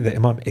the way, the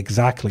Imam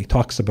exactly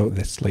talks about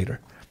this later.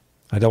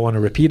 I don't want to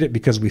repeat it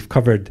because we've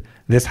covered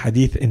this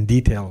hadith in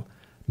detail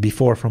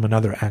before from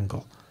another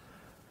angle.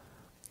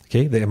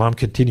 Okay, the Imam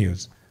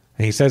continues.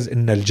 And he says,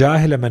 إِنَّ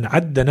الْجَاهِلَ مَنْ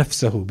عَدَّ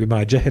نَفْسَهُ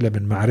بِمَا جَهِلَ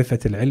مِنْ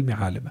مَعْرِفَةِ الْعِلْمِ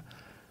عَالِمًا.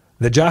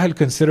 The Jahil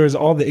considers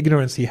all the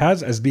ignorance he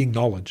has as being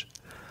knowledge.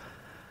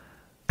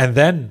 And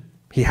then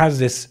he has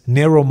this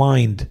narrow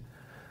mind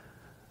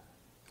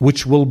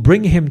which will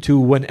bring him to,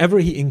 whenever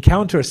he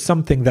encounters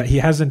something that he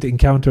hasn't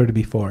encountered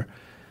before,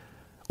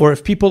 or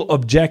if people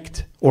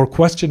object or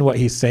question what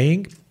he's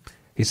saying,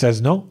 he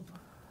says, no,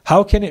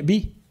 how can it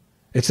be?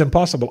 It's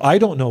impossible. I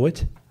don't know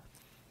it.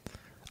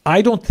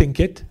 I don't think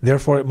it,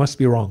 therefore it must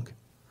be wrong.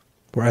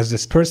 Whereas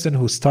this person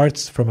who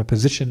starts from a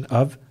position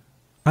of,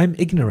 I'm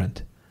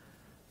ignorant.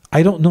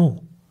 I don't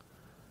know.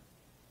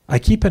 I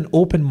keep an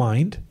open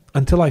mind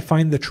until I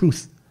find the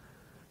truth.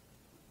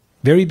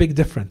 Very big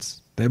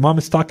difference. The Imam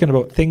is talking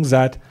about things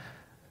that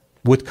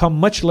would come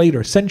much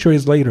later,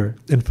 centuries later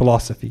in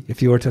philosophy,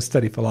 if you were to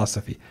study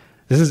philosophy.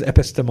 This is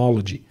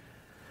epistemology.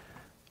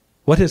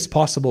 What is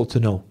possible to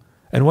know?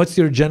 And what's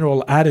your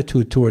general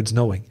attitude towards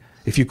knowing?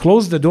 If you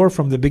close the door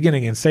from the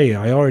beginning and say,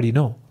 I already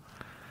know.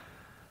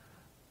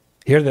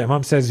 Here the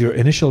Imam says your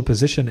initial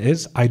position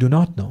is, I do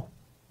not know.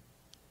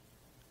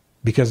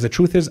 Because the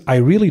truth is, I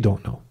really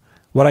don't know.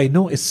 What I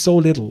know is so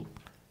little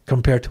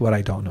compared to what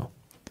I don't know.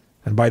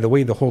 And by the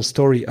way, the whole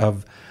story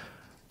of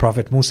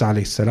Prophet Musa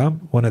alayhi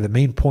salam, one of the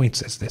main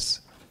points is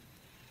this.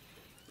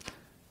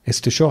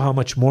 Is to show how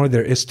much more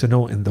there is to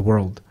know in the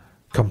world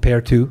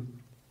compared to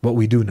what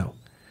we do know.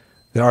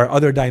 There are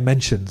other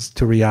dimensions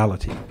to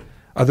reality,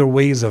 other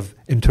ways of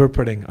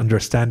interpreting,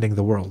 understanding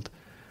the world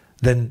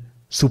than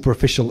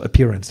superficial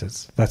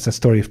appearances. That's the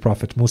story of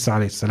Prophet Musa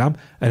alayhi salam,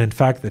 and in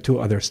fact the two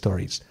other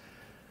stories.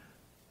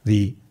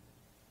 The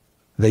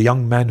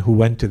young man who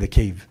went to the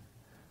cave,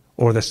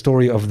 or the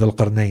story of Dhul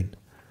Qarnayn.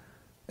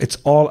 It's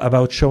all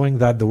about showing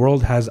that the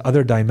world has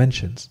other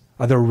dimensions,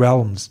 other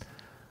realms,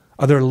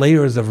 other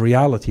layers of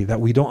reality that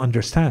we don't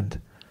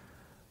understand,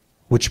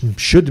 which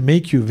should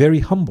make you very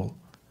humble.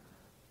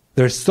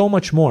 There's so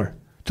much more,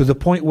 to the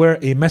point where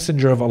a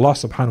messenger of Allah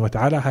subhanahu wa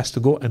ta'ala has to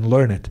go and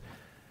learn it.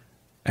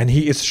 And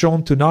he is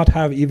shown to not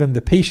have even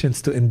the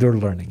patience to endure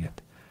learning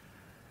it.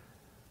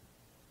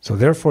 So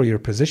therefore your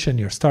position,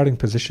 your starting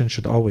position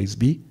should always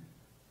be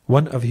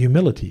one of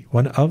humility,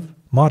 one of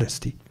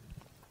modesty.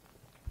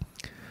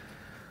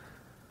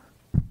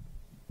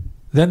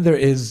 Then there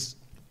is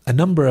a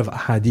number of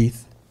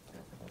ahadith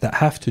that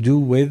have to do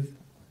with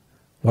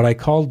what I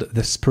called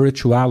the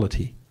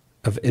spirituality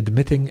of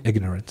admitting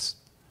ignorance.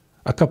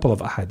 A couple of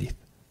ahadith,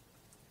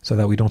 so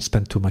that we don't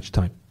spend too much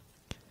time.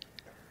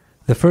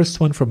 The first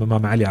one from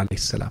Imam Ali alayhi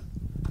salam.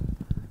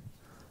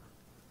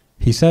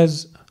 He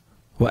says,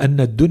 وَأَنَّ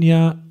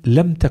الدُّنْيَا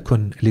لَمْ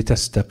تَكُنْ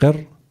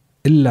لِتَسْتَقِرْ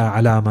إِلَّا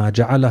عَلَى مَا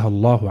جَعَلَهَا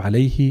اللَّهُ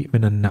عَلَيْهِ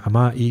مِنَ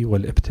النَّعْمَاءِ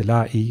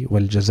وَالْإِبْتِلَاءِ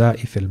وَالْجَزَاءِ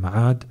فِي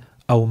الْمَعَادِ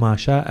أَوْ مَا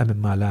شَاءَ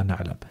مِمَّا لَا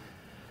نَعْلَمْ.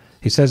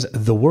 He says,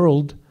 the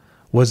world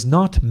was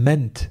not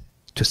meant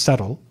to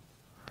settle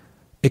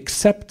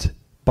except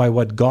by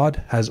what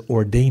God has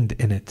ordained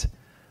in it,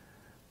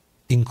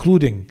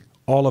 including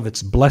all of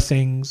its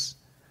blessings,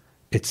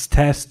 its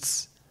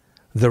tests,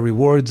 the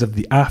rewards of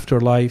the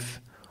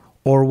afterlife,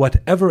 or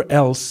whatever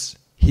else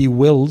He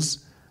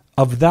wills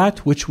of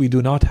that which we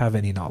do not have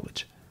any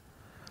knowledge.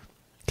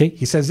 Okay,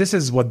 He says this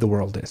is what the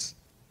world is.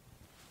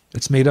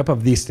 It's made up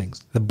of these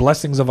things: the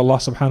blessings of Allah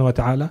subhanahu wa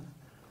ta'ala,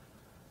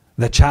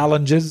 the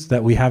challenges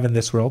that we have in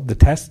this world, the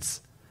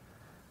tests,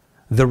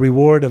 the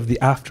reward of the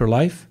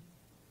afterlife.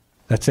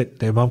 That's it.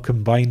 The Imam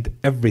combined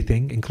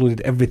everything,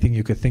 included everything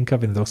you could think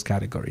of in those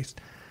categories.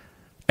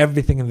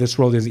 Everything in this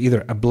world is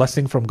either a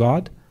blessing from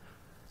God,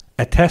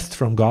 a test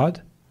from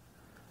God,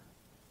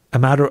 a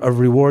matter of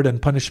reward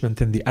and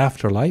punishment in the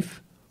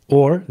afterlife,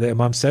 or, the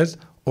Imam says,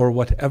 or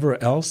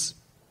whatever else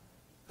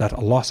that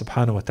Allah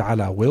subhanahu wa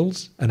ta'ala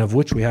wills and of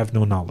which we have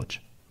no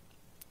knowledge.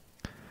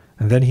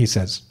 And then he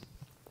says,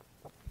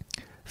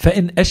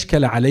 فَإِنْ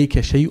أَشْكَلَ عَلَيْكَ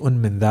شَيْءٌ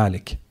مِّن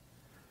ذَلِكَ.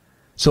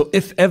 So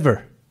if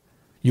ever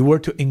you were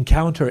to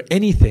encounter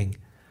anything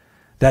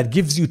that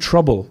gives you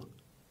trouble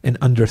in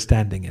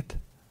understanding it,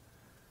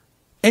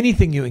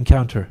 anything you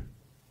encounter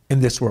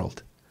in this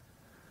world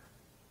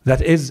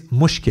that is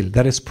mushkil,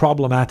 that is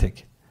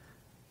problematic,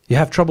 you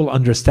have trouble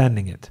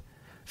understanding it,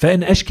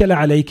 فَإِنْ أَشْكَلَ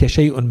عَلَيْكَ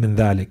شَيْءٌ مِّن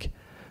ذَلِكَ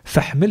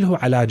فَاحْمِلْهُ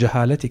عَلَى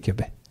جَهَالَتِكَ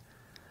بِهِ.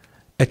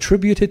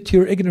 Attribute it to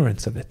your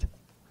ignorance of it.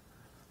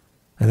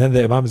 And then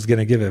the Imam is going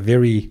to give a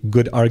very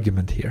good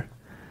argument here.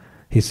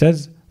 He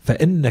says,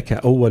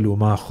 فَإِنَّكَ أَوَّلُ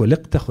مَا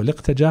خُلِقْتَ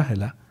خُلِقْتَ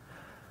جَاهِلًا.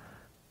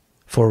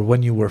 For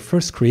when you were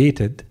first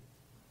created,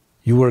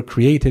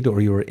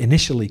 or you were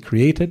initially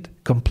created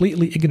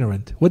completely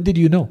ignorant. What did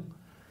you know?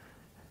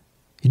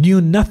 You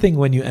knew nothing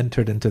when you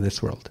entered into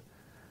this world.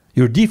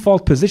 Your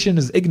default position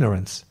is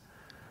ignorance.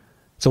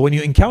 So when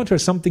you encounter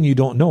something you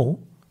don't know,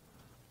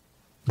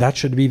 that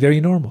should be very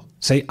normal.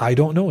 Say, I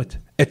don't know it.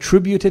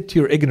 Attribute it to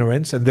your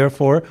ignorance and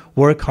therefore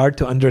work hard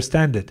to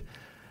understand it.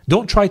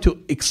 Don't try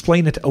to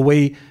explain it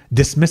away,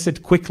 dismiss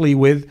it quickly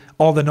with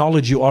all the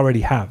knowledge you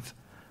already have.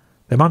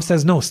 The Imam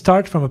says, no,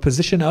 start from a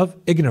position of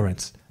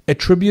ignorance.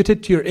 Attribute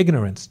it to your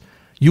ignorance.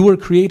 You were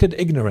created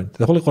ignorant.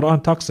 The Holy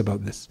Quran talks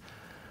about this.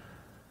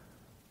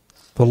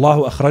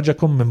 وَاللَّهُ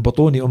أَخْرَجَكُم مِّن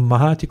بُطُونِ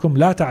أُمَّهَاتِكُمْ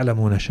لَا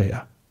تَعْلَمُونَ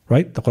شَيْئًا.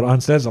 Right? The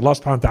Quran says, Allah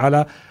subhanahu wa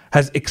ta'ala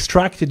has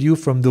extracted you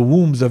from the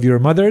wombs of your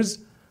mothers,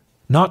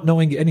 not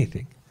knowing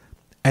anything.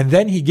 And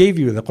then He gave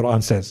you, the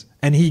Quran says,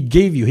 and He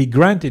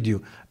granted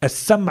you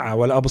as-sam'a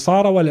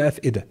wal-absara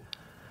wal-af'ida.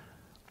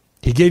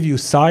 He gave you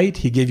sight,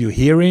 He gave you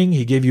hearing,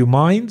 He gave you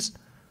minds,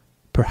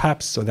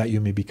 perhaps so that you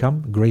may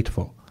become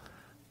grateful,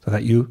 so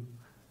that you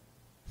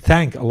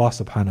thank Allah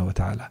subhanahu wa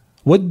ta'ala.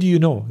 What do you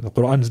know? The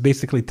Quran is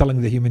basically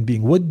telling the human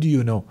being, what do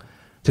you know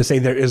to say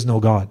there is no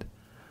God?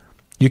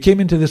 You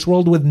came into this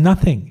world with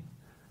nothing.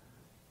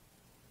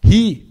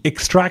 He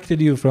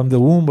extracted you from the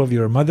womb of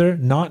your mother,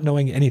 not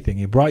knowing anything.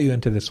 He brought you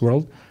into this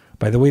world.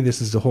 By the way,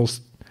 this is the whole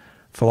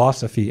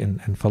philosophy.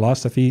 And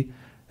philosophy,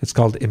 it's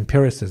called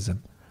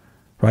empiricism,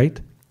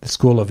 right? The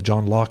school of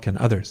John Locke and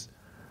others.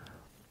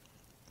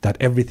 That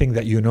everything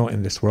that you know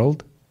in this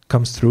world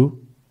comes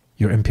through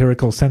your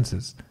empirical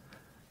senses.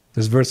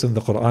 This verse in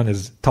the Quran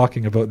is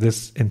talking about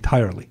this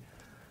entirely.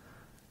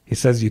 He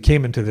says, you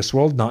came into this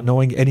world not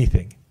knowing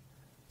anything.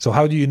 So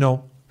how do you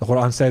know? The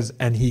Quran says,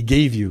 and He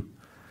gave you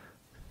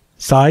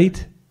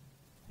sight,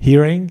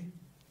 hearing,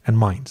 and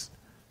minds.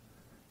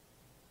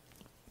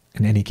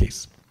 In any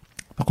case,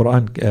 the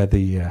Quran,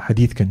 the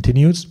hadith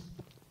continues.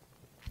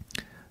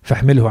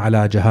 فَاحْمِلْهُ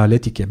عَلَى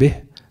جَهَالَتِكَ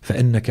بِهِ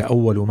فَإِنَّكَ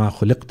أَوَّلُ مَا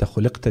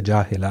خُلِقْتَ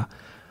جَاهِلًا.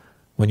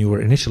 When you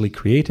were initially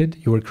created,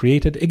 you were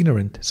created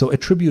ignorant. So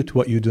attribute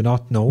what you do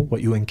not know,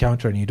 what you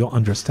encounter and you don't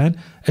understand,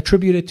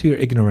 attribute it to your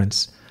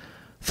ignorance.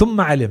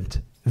 ثُمَّ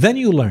عَلِمْتَ. Then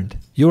you learned.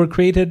 You were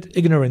created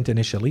ignorant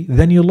initially,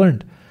 then you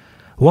learned.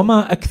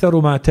 وَمَا أَكْثَرُ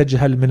مَا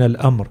تَجْهَلْ مِنَ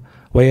الْأَمْرِ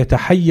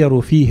وَيَتَحَيَّرُ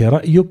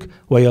فِيهِ رَأْيُكَ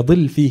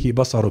وَيَضِلْ فِيهِ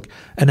بَصَرُكَ.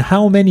 And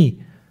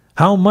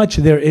how much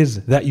there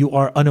is that you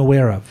are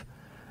unaware of,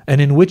 and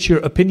in which your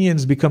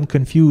opinions become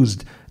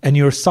confused and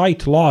your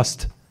sight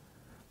lost.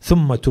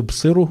 ثُمَّ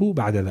تُبْصِرُهُ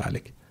بَعْدَ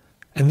ذَلِكَ.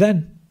 And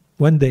then,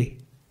 one day,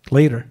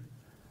 later,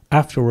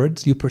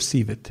 afterwards, you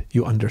perceive it,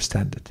 you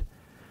understand it.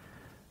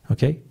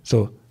 Okay?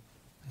 So,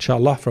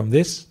 inshallah, from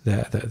this,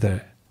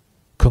 the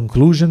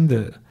conclusion,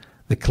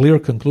 the clear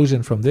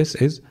conclusion from this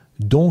is,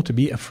 don't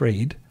be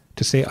afraid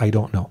to say, I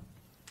don't know.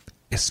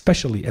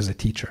 Especially as a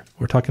teacher.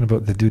 We're talking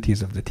about the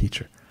duties of the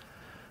teacher.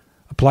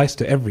 Applies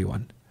to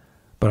everyone.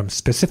 But I'm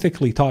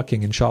specifically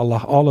talking,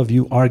 inshallah, all of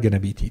you are going to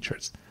be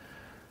teachers.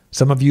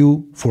 Some of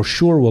you, for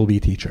sure, will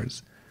be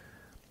teachers.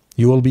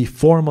 You will be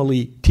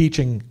formally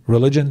teaching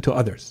religion to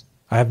others.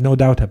 I have no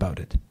doubt about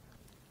it.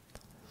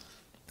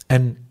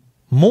 And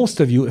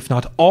most of you, if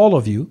not all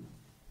of you,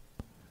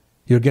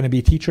 you're going to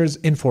be teachers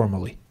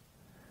informally.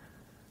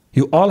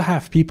 You all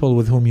have people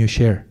with whom you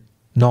share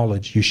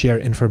knowledge, you share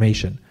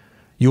information.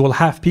 You will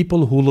have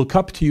people who look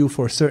up to you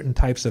for certain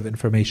types of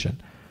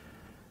information.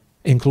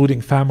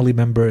 including family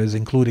members,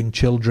 including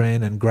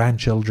children and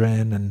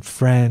grandchildren and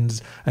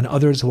friends and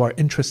others who are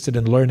interested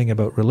in learning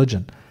about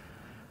religion.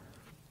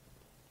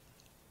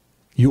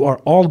 You are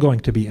all going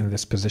to be in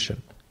this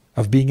position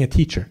of being a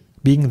teacher,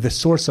 being the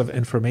source of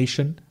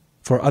information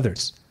for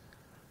others.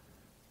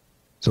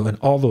 So in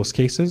all those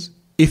cases,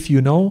 if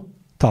you know,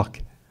 talk.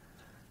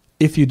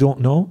 If you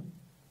don't know,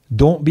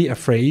 don't be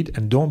afraid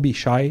and don't be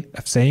shy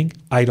of saying,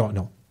 I don't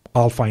know.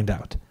 I'll find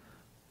out.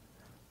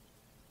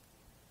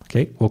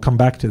 Okay, we'll come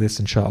back to this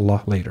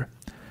inshallah later.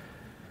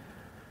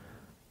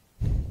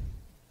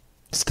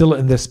 Still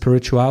in the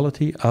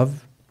spirituality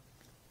of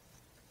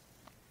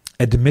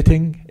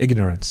admitting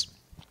ignorance.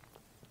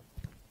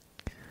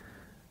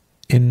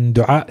 In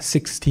Dua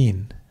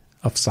 16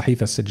 of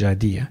Sahifa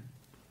Sajjadiyya,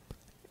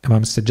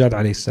 Imam Sajjad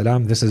alayhi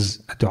salam, this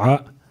is a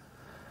dua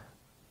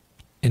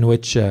in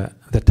which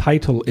the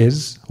title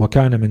is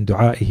وَكَانَ مِن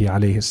دُعَائِهِ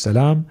عَلَيْهِ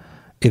السَّلَامِ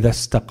إِذَا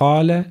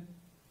اسْتَقَالَ.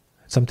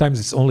 Sometimes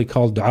it's only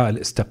called dua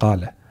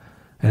al-istiqala,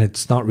 and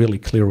it's not really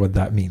clear what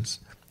that means.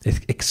 It's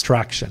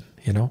extraction,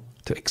 to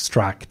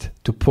extract,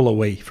 to pull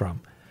away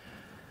from.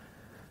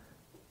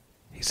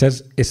 He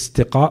says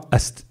استقال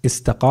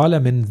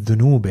من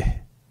ذنوبه.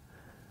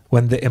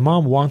 When the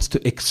Imam wants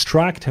to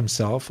extract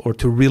himself or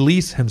to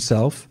release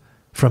himself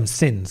from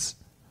sins.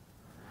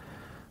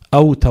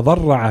 أو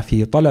تضرع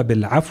في طلب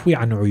العفو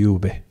عن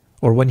عيوبه.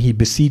 Or when he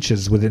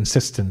beseeches with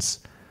insistence,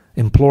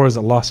 implores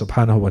Allah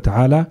subhanahu wa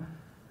ta'ala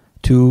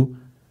to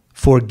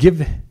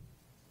forgive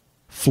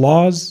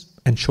flaws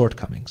and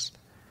shortcomings.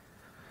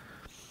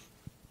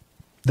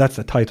 That's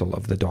the title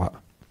of the dua.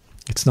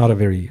 It's not a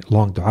very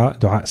long dua.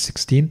 Dua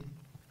 16.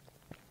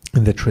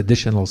 In the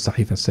traditional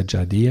Sahifa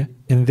Sajjadiyya,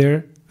 in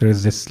there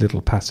is this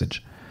little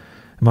passage.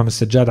 Imam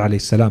Sajjad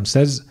alayhi salam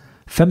says,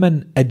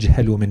 فَمَنْ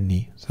أَجْهَلُ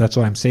مِنِّي. So that's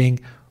why I'm saying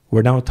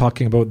we're now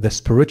talking about the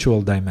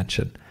spiritual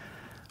dimension.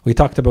 We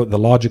talked about the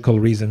logical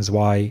reasons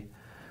why,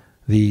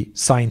 the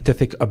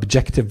scientific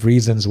objective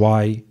reasons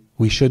why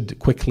we should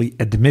quickly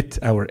admit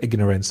our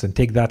ignorance and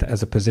take that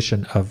as a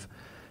position of,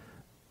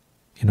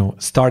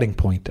 starting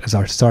point, as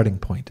our starting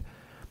point.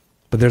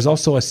 But there's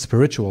also a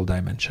spiritual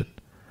dimension.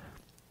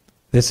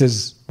 This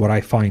is what I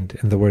find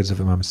in the words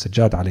of Imam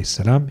Sajjad alayhi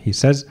salam. He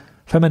says,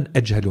 فَمَنْ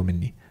أَجْهَلُ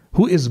مِنِّي.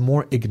 Who is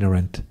more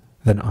ignorant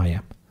than I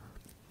am?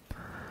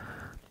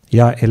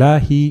 يَا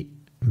إِلَهِي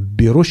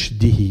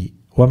بِرُشْدِهِ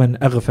وَمَنْ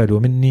أَغْفَلُ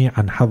مِنِّي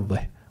عَنْ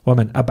حَظِّهِ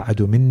وَمَنْ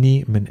أَبْعَدُ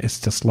مِنِّي مِنْ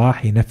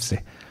إِسْتِصْلَاحِ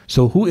نَفْسِهِ.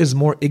 So who is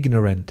more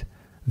ignorant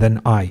than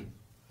I,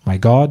 my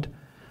God,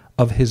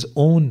 of his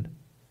own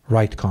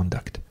right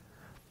conduct?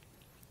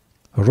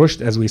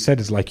 Rushd, as we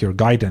said, is like your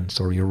guidance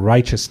or your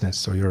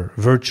righteousness or your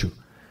virtue.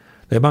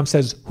 The Imam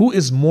says, who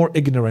is more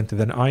ignorant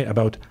than I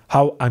about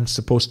how I'm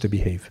supposed to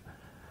behave?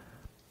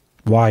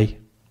 Why?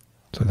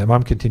 So the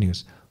Imam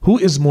continues, who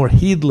is more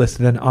heedless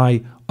than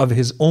I of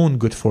his own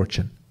good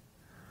fortune?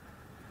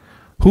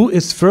 Who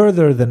is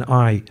further than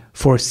I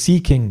for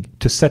seeking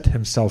to set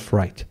himself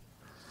right?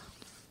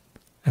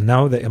 And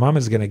now the Imam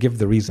is going to give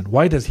the reason.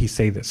 Why does he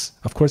say this?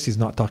 Of course he's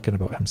not talking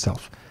about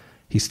himself.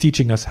 He's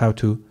teaching us how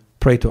to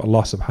pray to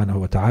Allah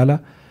subhanahu wa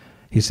ta'ala.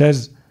 He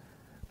says,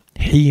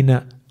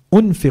 حين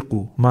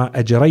أنفق ما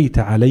أجريت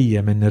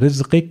علي من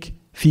رزقك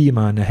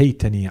فيما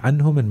نهيتني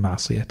عنه من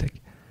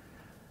معصيتك.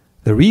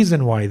 The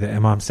reason why the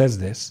Imam says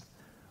this,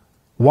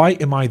 why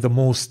am I the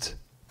most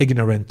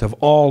ignorant of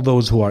all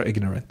those who are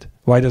ignorant?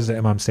 Why does the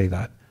Imam say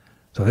that?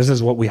 So this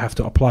is what we have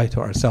to apply to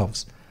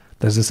ourselves.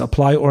 Does this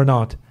apply or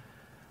not?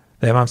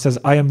 The Imam says,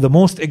 I am the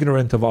most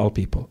ignorant of all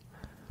people.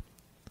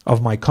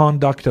 Of my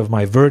conduct, of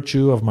my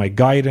virtue, of my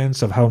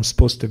guidance, of how I'm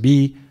supposed to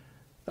be.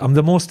 I'm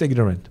the most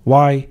ignorant.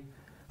 Why?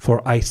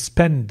 For I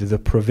spend the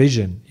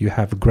provision you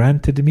have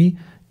granted me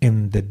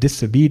in the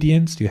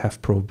disobedience you have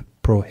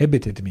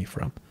prohibited me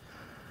from.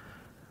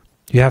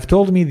 You have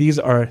told me these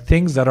are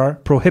things that are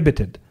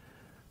prohibited.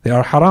 They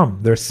are haram,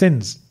 they're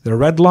sins, they're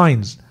red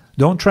lines.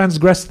 Don't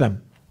transgress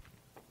them.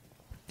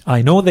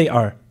 I know they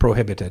are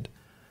prohibited.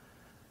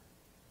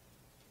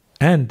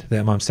 And the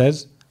Imam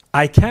says,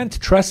 I can't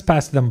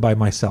trespass them by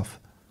myself.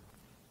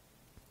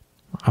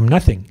 I'm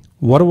nothing.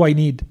 What do I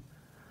need?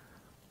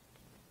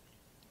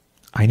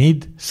 I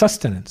need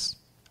sustenance.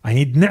 I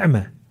need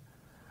ni'mah.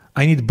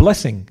 I need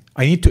blessing.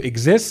 I need to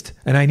exist,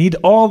 and I need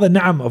all the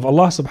ni'am of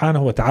Allah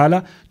subhanahu wa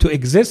ta'ala to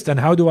exist. And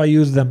how do I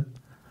use them?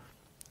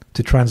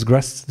 To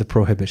transgress the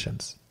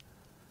prohibitions.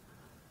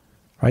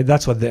 Right?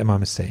 That's what the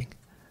Imam is saying.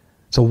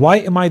 So why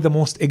am I the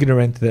most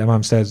ignorant, the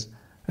Imam says,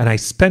 and I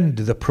spend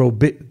the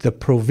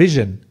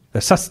provision,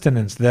 the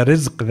sustenance, the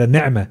rizq, the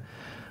ni'mah,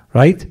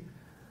 right?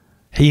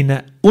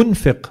 حين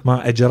أنفق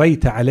ما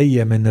أجريت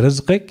علي من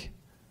رزقك.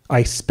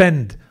 I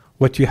spend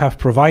what you have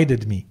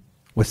provided me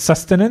with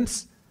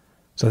sustenance.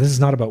 So this is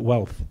not about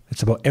wealth.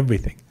 It's about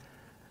everything.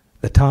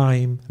 The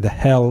time, the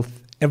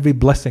health, every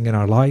blessing in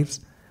our lives.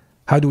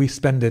 How do we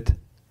spend it?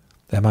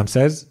 The Imam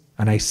says,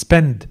 and I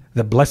spend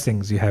the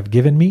blessings you have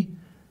given me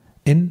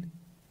in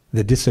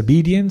the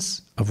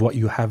disobedience of what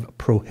you have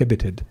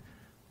prohibited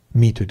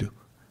me to do.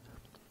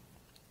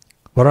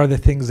 What are the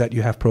things that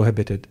you have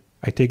prohibited?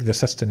 I take the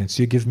sustenance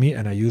you give me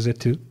and I use it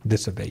to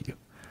disobey you.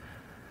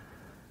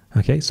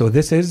 Okay, so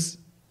this is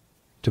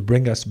to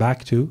bring us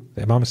back to,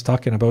 the Imam is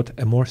talking about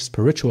a more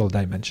spiritual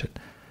dimension.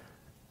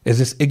 Is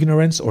this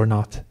ignorance or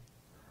not?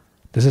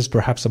 This is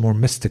perhaps a more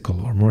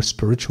mystical or more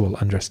spiritual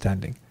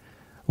understanding.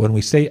 When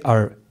we say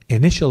our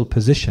initial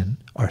position,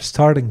 our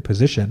starting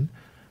position,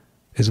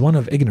 is one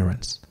of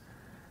ignorance.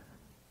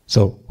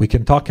 So we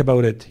can talk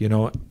about it,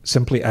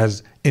 simply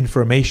as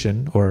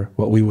information, or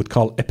what we would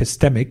call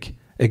epistemic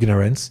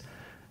ignorance.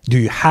 Do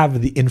you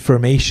have the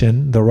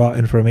information, the raw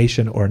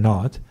information, or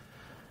not?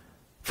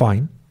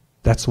 Fine,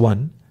 that's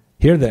one.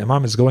 Here the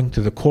Imam is going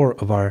to the core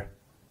of our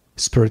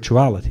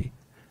spirituality.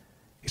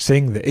 He's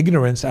saying the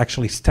ignorance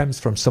actually stems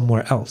from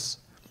somewhere else.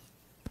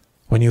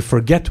 When you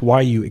forget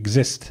why you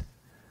exist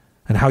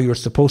and how you're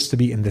supposed to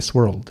be in this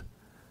world,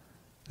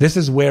 this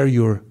is where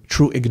your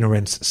true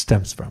ignorance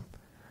stems from.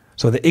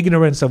 So the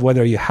ignorance of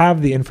whether you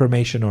have the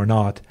information or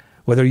not,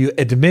 whether you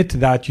admit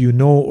that you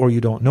know or you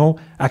don't know,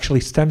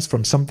 actually stems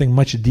from something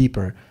much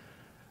deeper,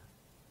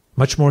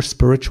 much more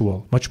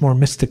spiritual, much more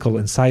mystical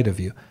inside of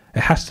you.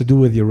 It has to do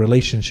with your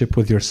relationship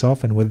with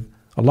yourself and with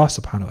Allah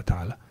subhanahu wa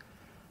ta'ala.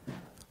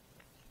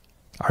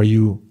 Are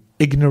you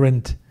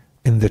ignorant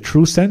in the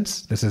true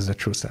sense? This is the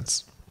true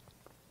sense.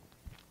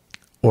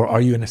 Or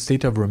are you in a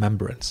state of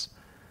remembrance?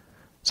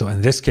 So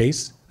in this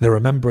case, the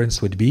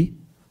remembrance would be,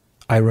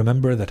 I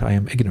remember that I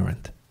am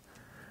ignorant.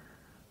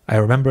 I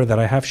remember that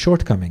I have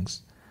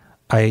shortcomings.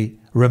 I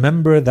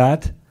remember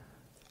that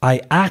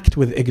I act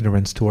with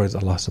ignorance towards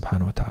Allah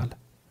subhanahu wa ta'ala.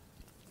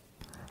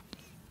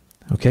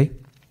 Okay?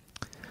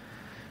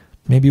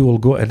 Maybe we'll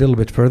go a little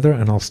bit further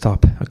and I'll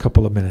stop a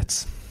couple of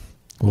minutes.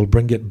 We'll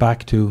bring it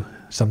back to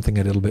something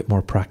a little bit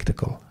more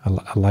practical,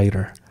 a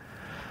lighter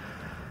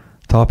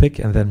topic,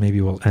 and then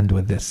maybe we'll end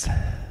with this.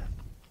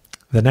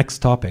 The next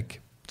topic.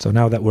 So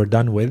now that we're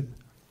done with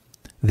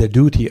the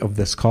duty of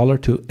the scholar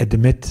to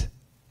admit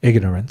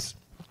ignorance.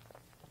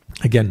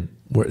 Again,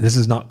 this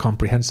is not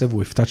comprehensive.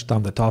 We've touched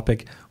on the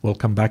topic. We'll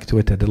come back to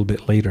it a little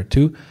bit later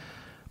too.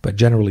 But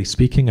generally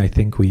speaking, I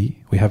think we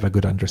have a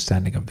good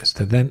understanding of this.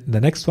 Then the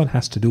next one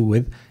has to do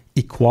with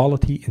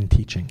equality in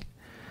teaching.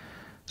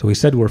 So we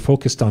said we're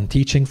focused on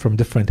teaching from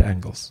different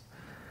angles.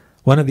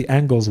 One of the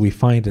angles we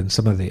find in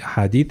some of the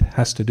hadith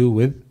has to do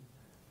with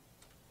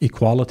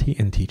equality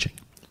in teaching.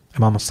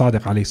 Imam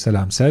al-Sadiq alayhi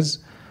salam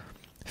says,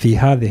 في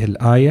هذه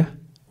الآية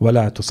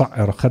ولا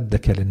تصعر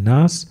خدك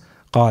للناس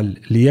قال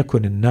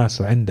ليكن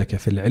الناس عندك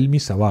في العلم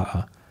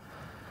سواء.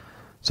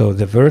 So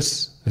the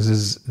verse, this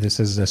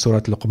is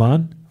Surah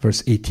Luqman,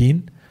 verse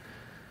 18.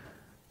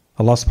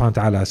 Allah subhanahu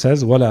wa ta'ala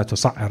says, ولا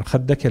تصعر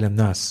خدك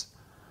للناس.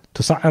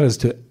 تصعر is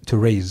to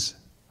raise.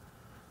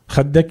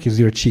 خدك is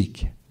your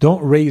cheek.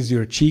 Don't raise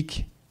your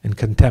cheek in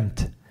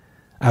contempt,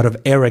 out of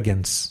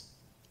arrogance.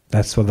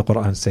 That's what the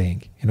Quran is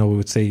saying. We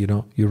would say,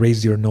 you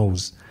raise your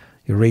nose,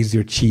 you raise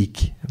your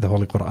cheek, the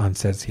Holy Quran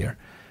says here,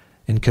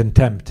 in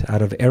contempt,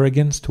 out of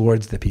arrogance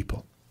towards the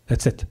people.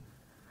 That's it.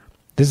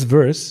 This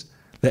verse,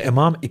 the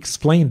Imam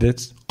explained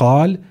it,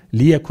 قال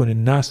ليكن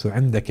الناس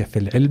عندك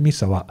في العلم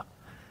سواء.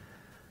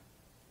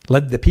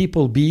 Let the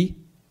people be,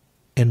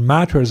 in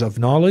matters of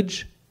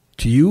knowledge,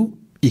 to you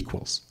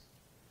equals.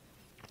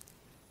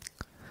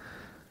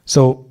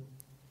 So,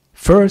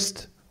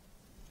 first,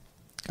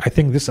 I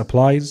think this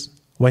applies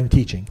when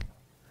teaching.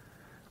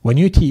 When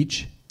you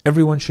teach,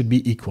 everyone should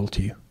be equal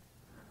to you.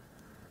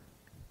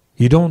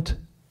 You don't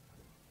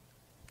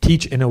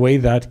teach in a way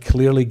that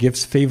clearly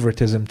gives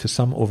favoritism to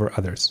some over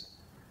others.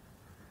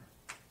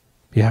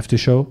 You have to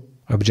show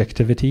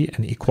objectivity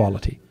and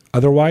equality.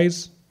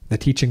 Otherwise, the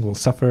teaching will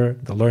suffer,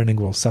 the learning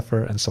will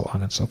suffer, and so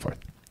on and so forth.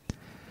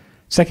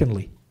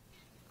 Secondly,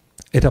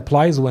 it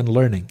applies when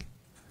learning.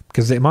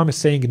 Because the Imam is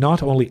saying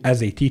not only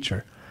as a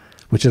teacher,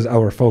 which is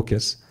our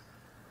focus,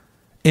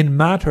 in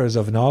matters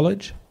of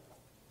knowledge,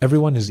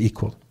 everyone is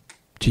equal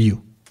to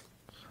you.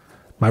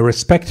 My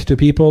respect to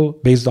people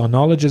based on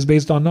knowledge is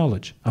based on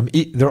knowledge.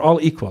 They're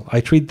all equal. I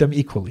treat them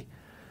equally.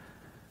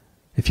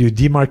 If you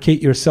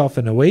demarcate yourself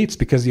in a way, it's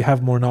because you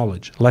have more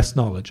knowledge, less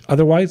knowledge.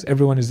 Otherwise,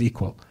 everyone is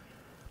equal.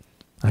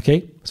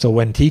 Okay? So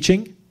when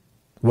teaching,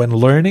 when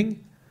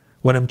learning,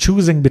 when I'm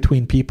choosing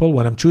between people,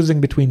 when I'm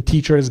choosing between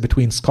teachers,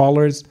 between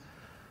scholars,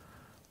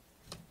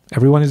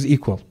 everyone is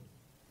equal.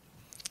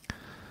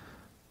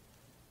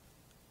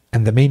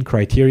 And the main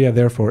criteria,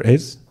 therefore,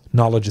 is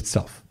knowledge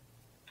itself.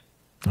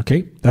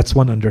 Okay? That's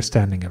one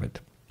understanding of it.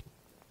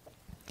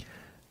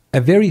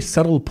 A very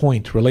subtle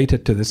point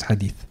related to this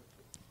hadith.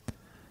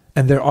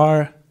 And there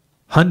are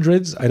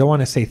hundreds, I don't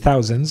want to say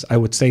thousands, I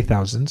would say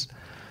thousands,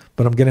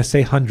 but I'm going to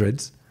say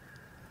hundreds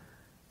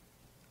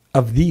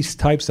of these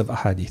types of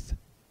ahadith,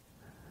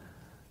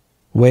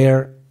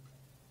 where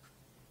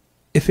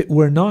if it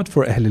were not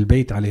for Ahlul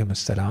Bayt alayhim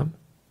as-salam,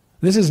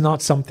 this is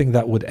not something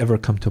that would ever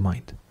come to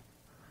mind.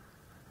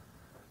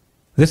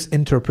 This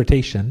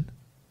interpretation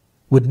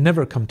would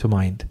never come to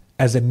mind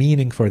as a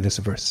meaning for this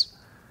verse.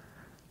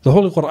 The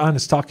Holy Quran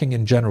is talking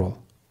in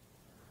general.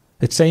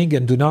 It's saying,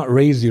 and do not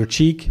raise your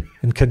cheek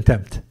in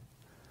contempt.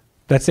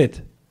 That's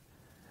it.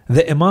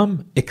 The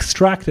Imam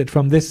extracted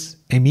from this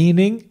a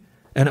meaning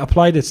and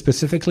applied it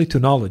specifically to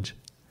knowledge.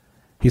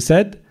 He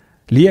said,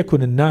 لِيَكُنِ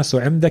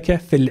النَّاسُ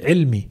عِمْدَكَ فِي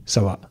الْعِلْمِ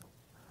سَوَاء.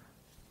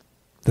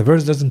 The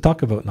verse doesn't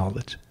talk about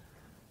knowledge.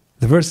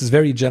 The verse is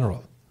very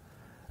general.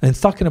 And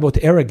it's talking about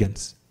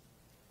arrogance.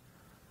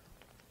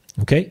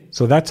 Okay?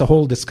 So that's a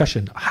whole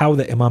discussion, how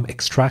the Imam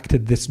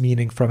extracted this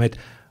meaning from it.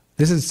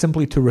 This is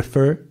simply to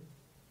refer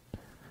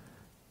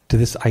to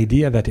this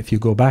idea that if you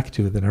go back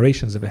to the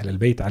narrations of Ahlul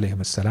Bayt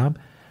alayhim as-salam,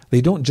 they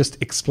don't just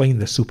explain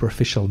the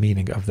superficial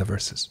meaning of the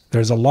verses.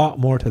 There's a lot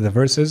more to the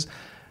verses,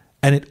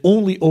 and it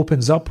only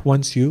opens up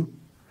once you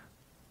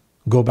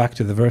go back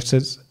to the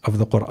verses of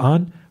the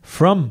Quran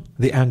from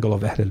the angle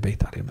of Ahlul Bayt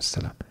alayhim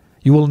as-salam.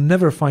 You will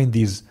never find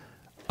these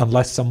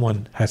unless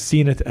someone has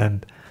seen it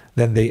and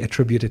then they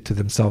attribute it to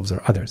themselves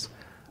or others.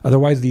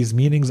 Otherwise, these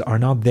meanings are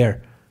not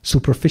there.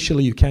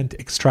 Superficially, you can't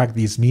extract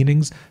these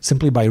meanings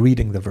simply by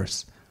reading the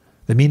verse.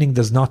 The meaning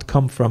does not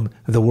come from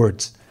the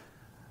words.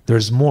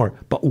 There's more.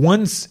 But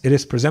once it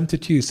is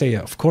presented to you, you say,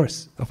 of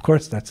course,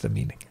 that's the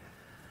meaning.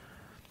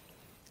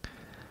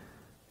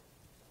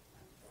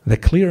 The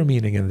clear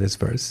meaning in this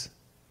verse,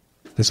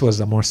 this was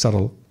a more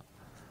subtle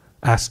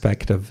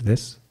aspect of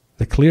this.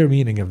 The clear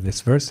meaning of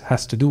this verse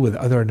has to do with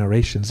other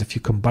narrations. If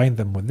you combine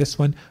them with this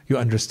one, you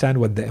understand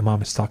what the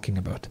Imam is talking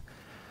about.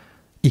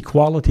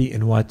 Equality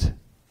in what?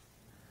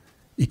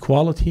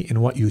 Equality in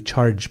what you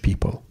charge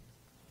people.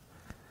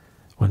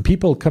 When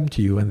people come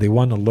to you and they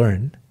want to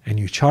learn and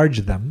you charge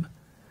them,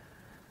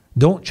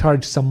 don't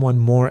charge someone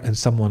more and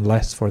someone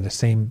less for the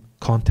same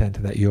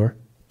content that you're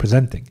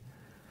presenting.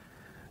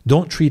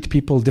 Don't treat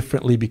people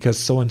differently because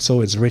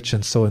so-and-so is rich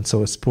and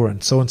so-and-so is poor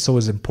and so-and-so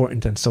is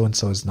important and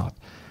so-and-so is not.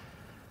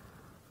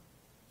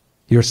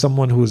 You're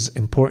someone who's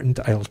important,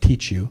 I'll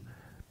teach you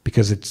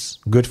because it's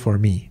good for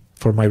me,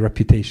 for my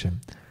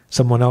reputation.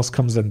 Someone else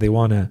comes and they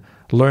want to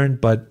learn,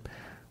 but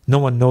no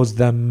one knows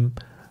them.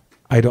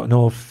 I don't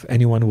know if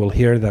anyone will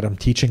hear that I'm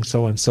teaching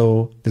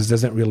so-and-so. This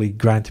doesn't really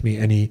grant me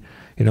any,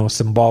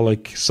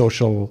 symbolic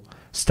social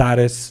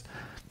status.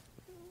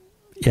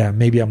 Yeah,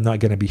 maybe I'm not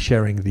going to be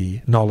sharing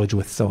the knowledge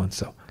with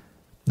so-and-so.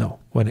 No,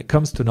 when it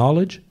comes to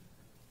knowledge,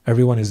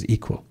 everyone is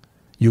equal.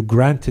 You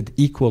grant it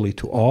equally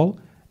to all,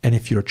 and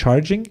if you're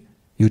charging,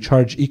 you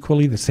charge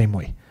equally the same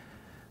way.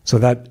 So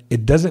that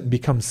it doesn't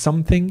become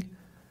something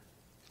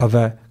of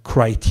a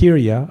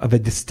criteria, of a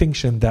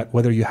distinction that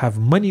whether you have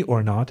money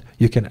or not,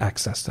 you can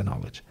access the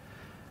knowledge.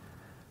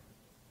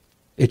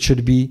 It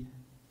should be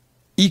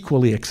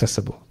equally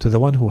accessible to the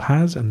one who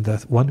has and the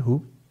one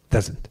who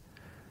doesn't.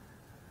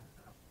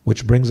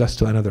 Which brings us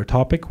to another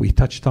topic. We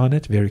touched on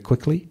it very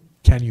quickly.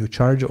 Can you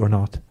charge or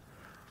not?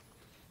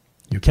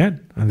 You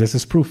can, and this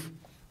is proof.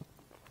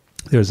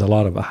 There's a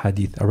lot of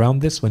ahadith around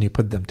this when you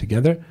put them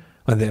together,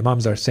 when the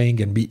Imams are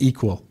saying and be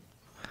equal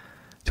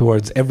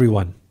towards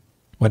everyone.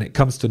 When it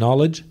comes to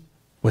knowledge,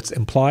 what's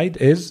implied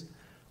is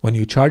when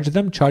you charge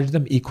them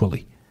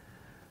equally.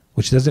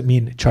 Which doesn't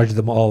mean charge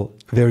them all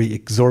very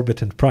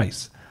exorbitant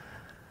price.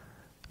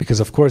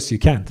 Because of course you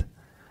can't.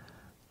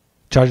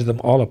 Charge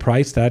them all a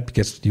price that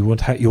because you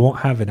won't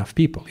have enough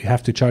people. You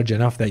have to charge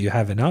enough that you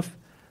have enough.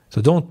 So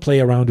don't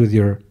play around with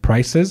your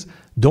prices.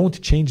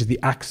 Don't change the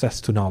access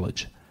to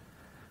knowledge.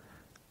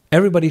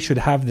 Everybody should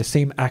have the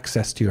same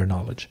access to your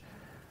knowledge.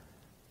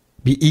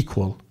 Be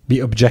equal, be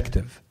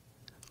objective.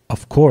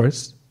 Of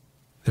course,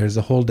 there's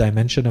a whole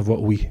dimension of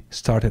what we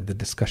started the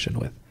discussion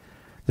with.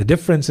 The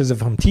difference is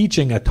if I'm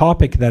teaching a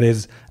topic that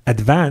is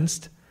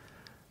advanced,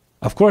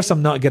 of course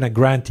I'm not going to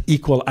grant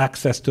equal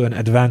access to an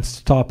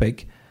advanced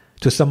topic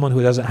to someone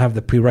who doesn't have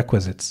the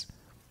prerequisites.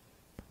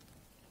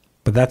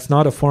 But that's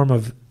not a form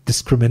of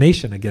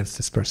discrimination against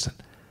this person.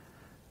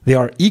 They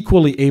are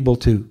equally able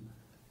to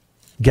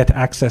get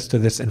access to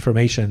this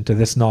information, to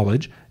this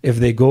knowledge, if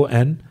they go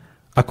and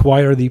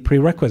acquire the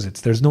prerequisites.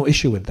 There's no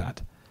issue with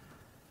that.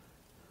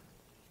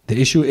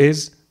 The issue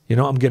is,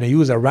 I'm going to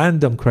use a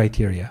random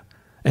criteria,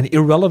 an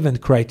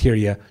irrelevant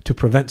criteria to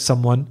prevent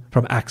someone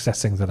from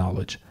accessing the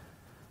knowledge.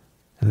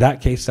 In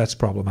that case, that's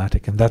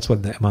problematic, and that's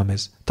what the Imam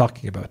is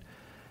talking about.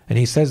 And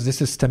he says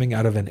this is stemming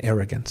out of an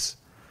arrogance.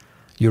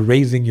 You're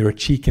raising your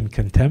cheek in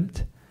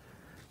contempt.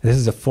 This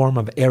is a form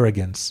of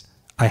arrogance.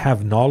 I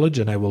have knowledge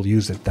and I will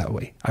use it that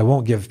way. I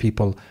won't give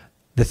people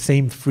the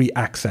same free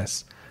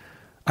access.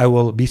 I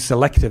will be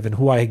selective in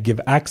who I give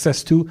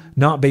access to,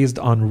 not based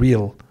on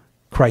real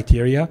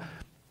criteria,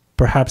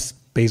 perhaps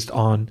based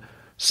on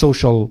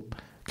social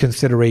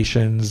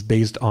considerations,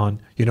 based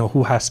on,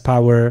 who has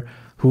power,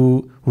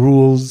 who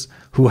rules,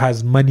 who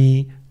has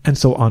money, and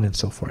so on and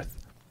so forth.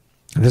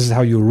 And this is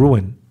how you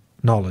ruin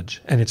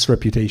knowledge and its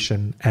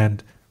reputation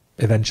and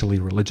eventually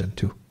religion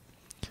too.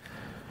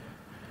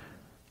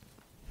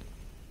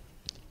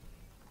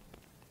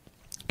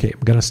 Okay, I'm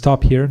going to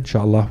stop here.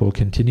 Inshallah, we'll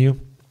continue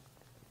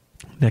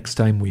next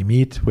time we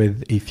meet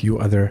with a few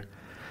other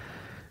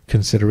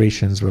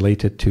considerations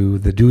related to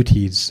the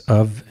duties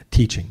of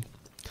teaching.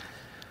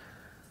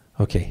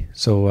 Okay,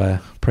 so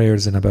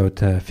prayers in about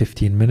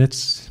 15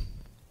 minutes.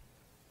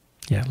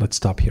 Yeah, let's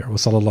stop here.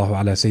 وصلى الله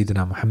على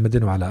سيدنا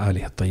محمد وعلى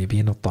آله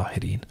الطيبين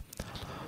الطاهرين.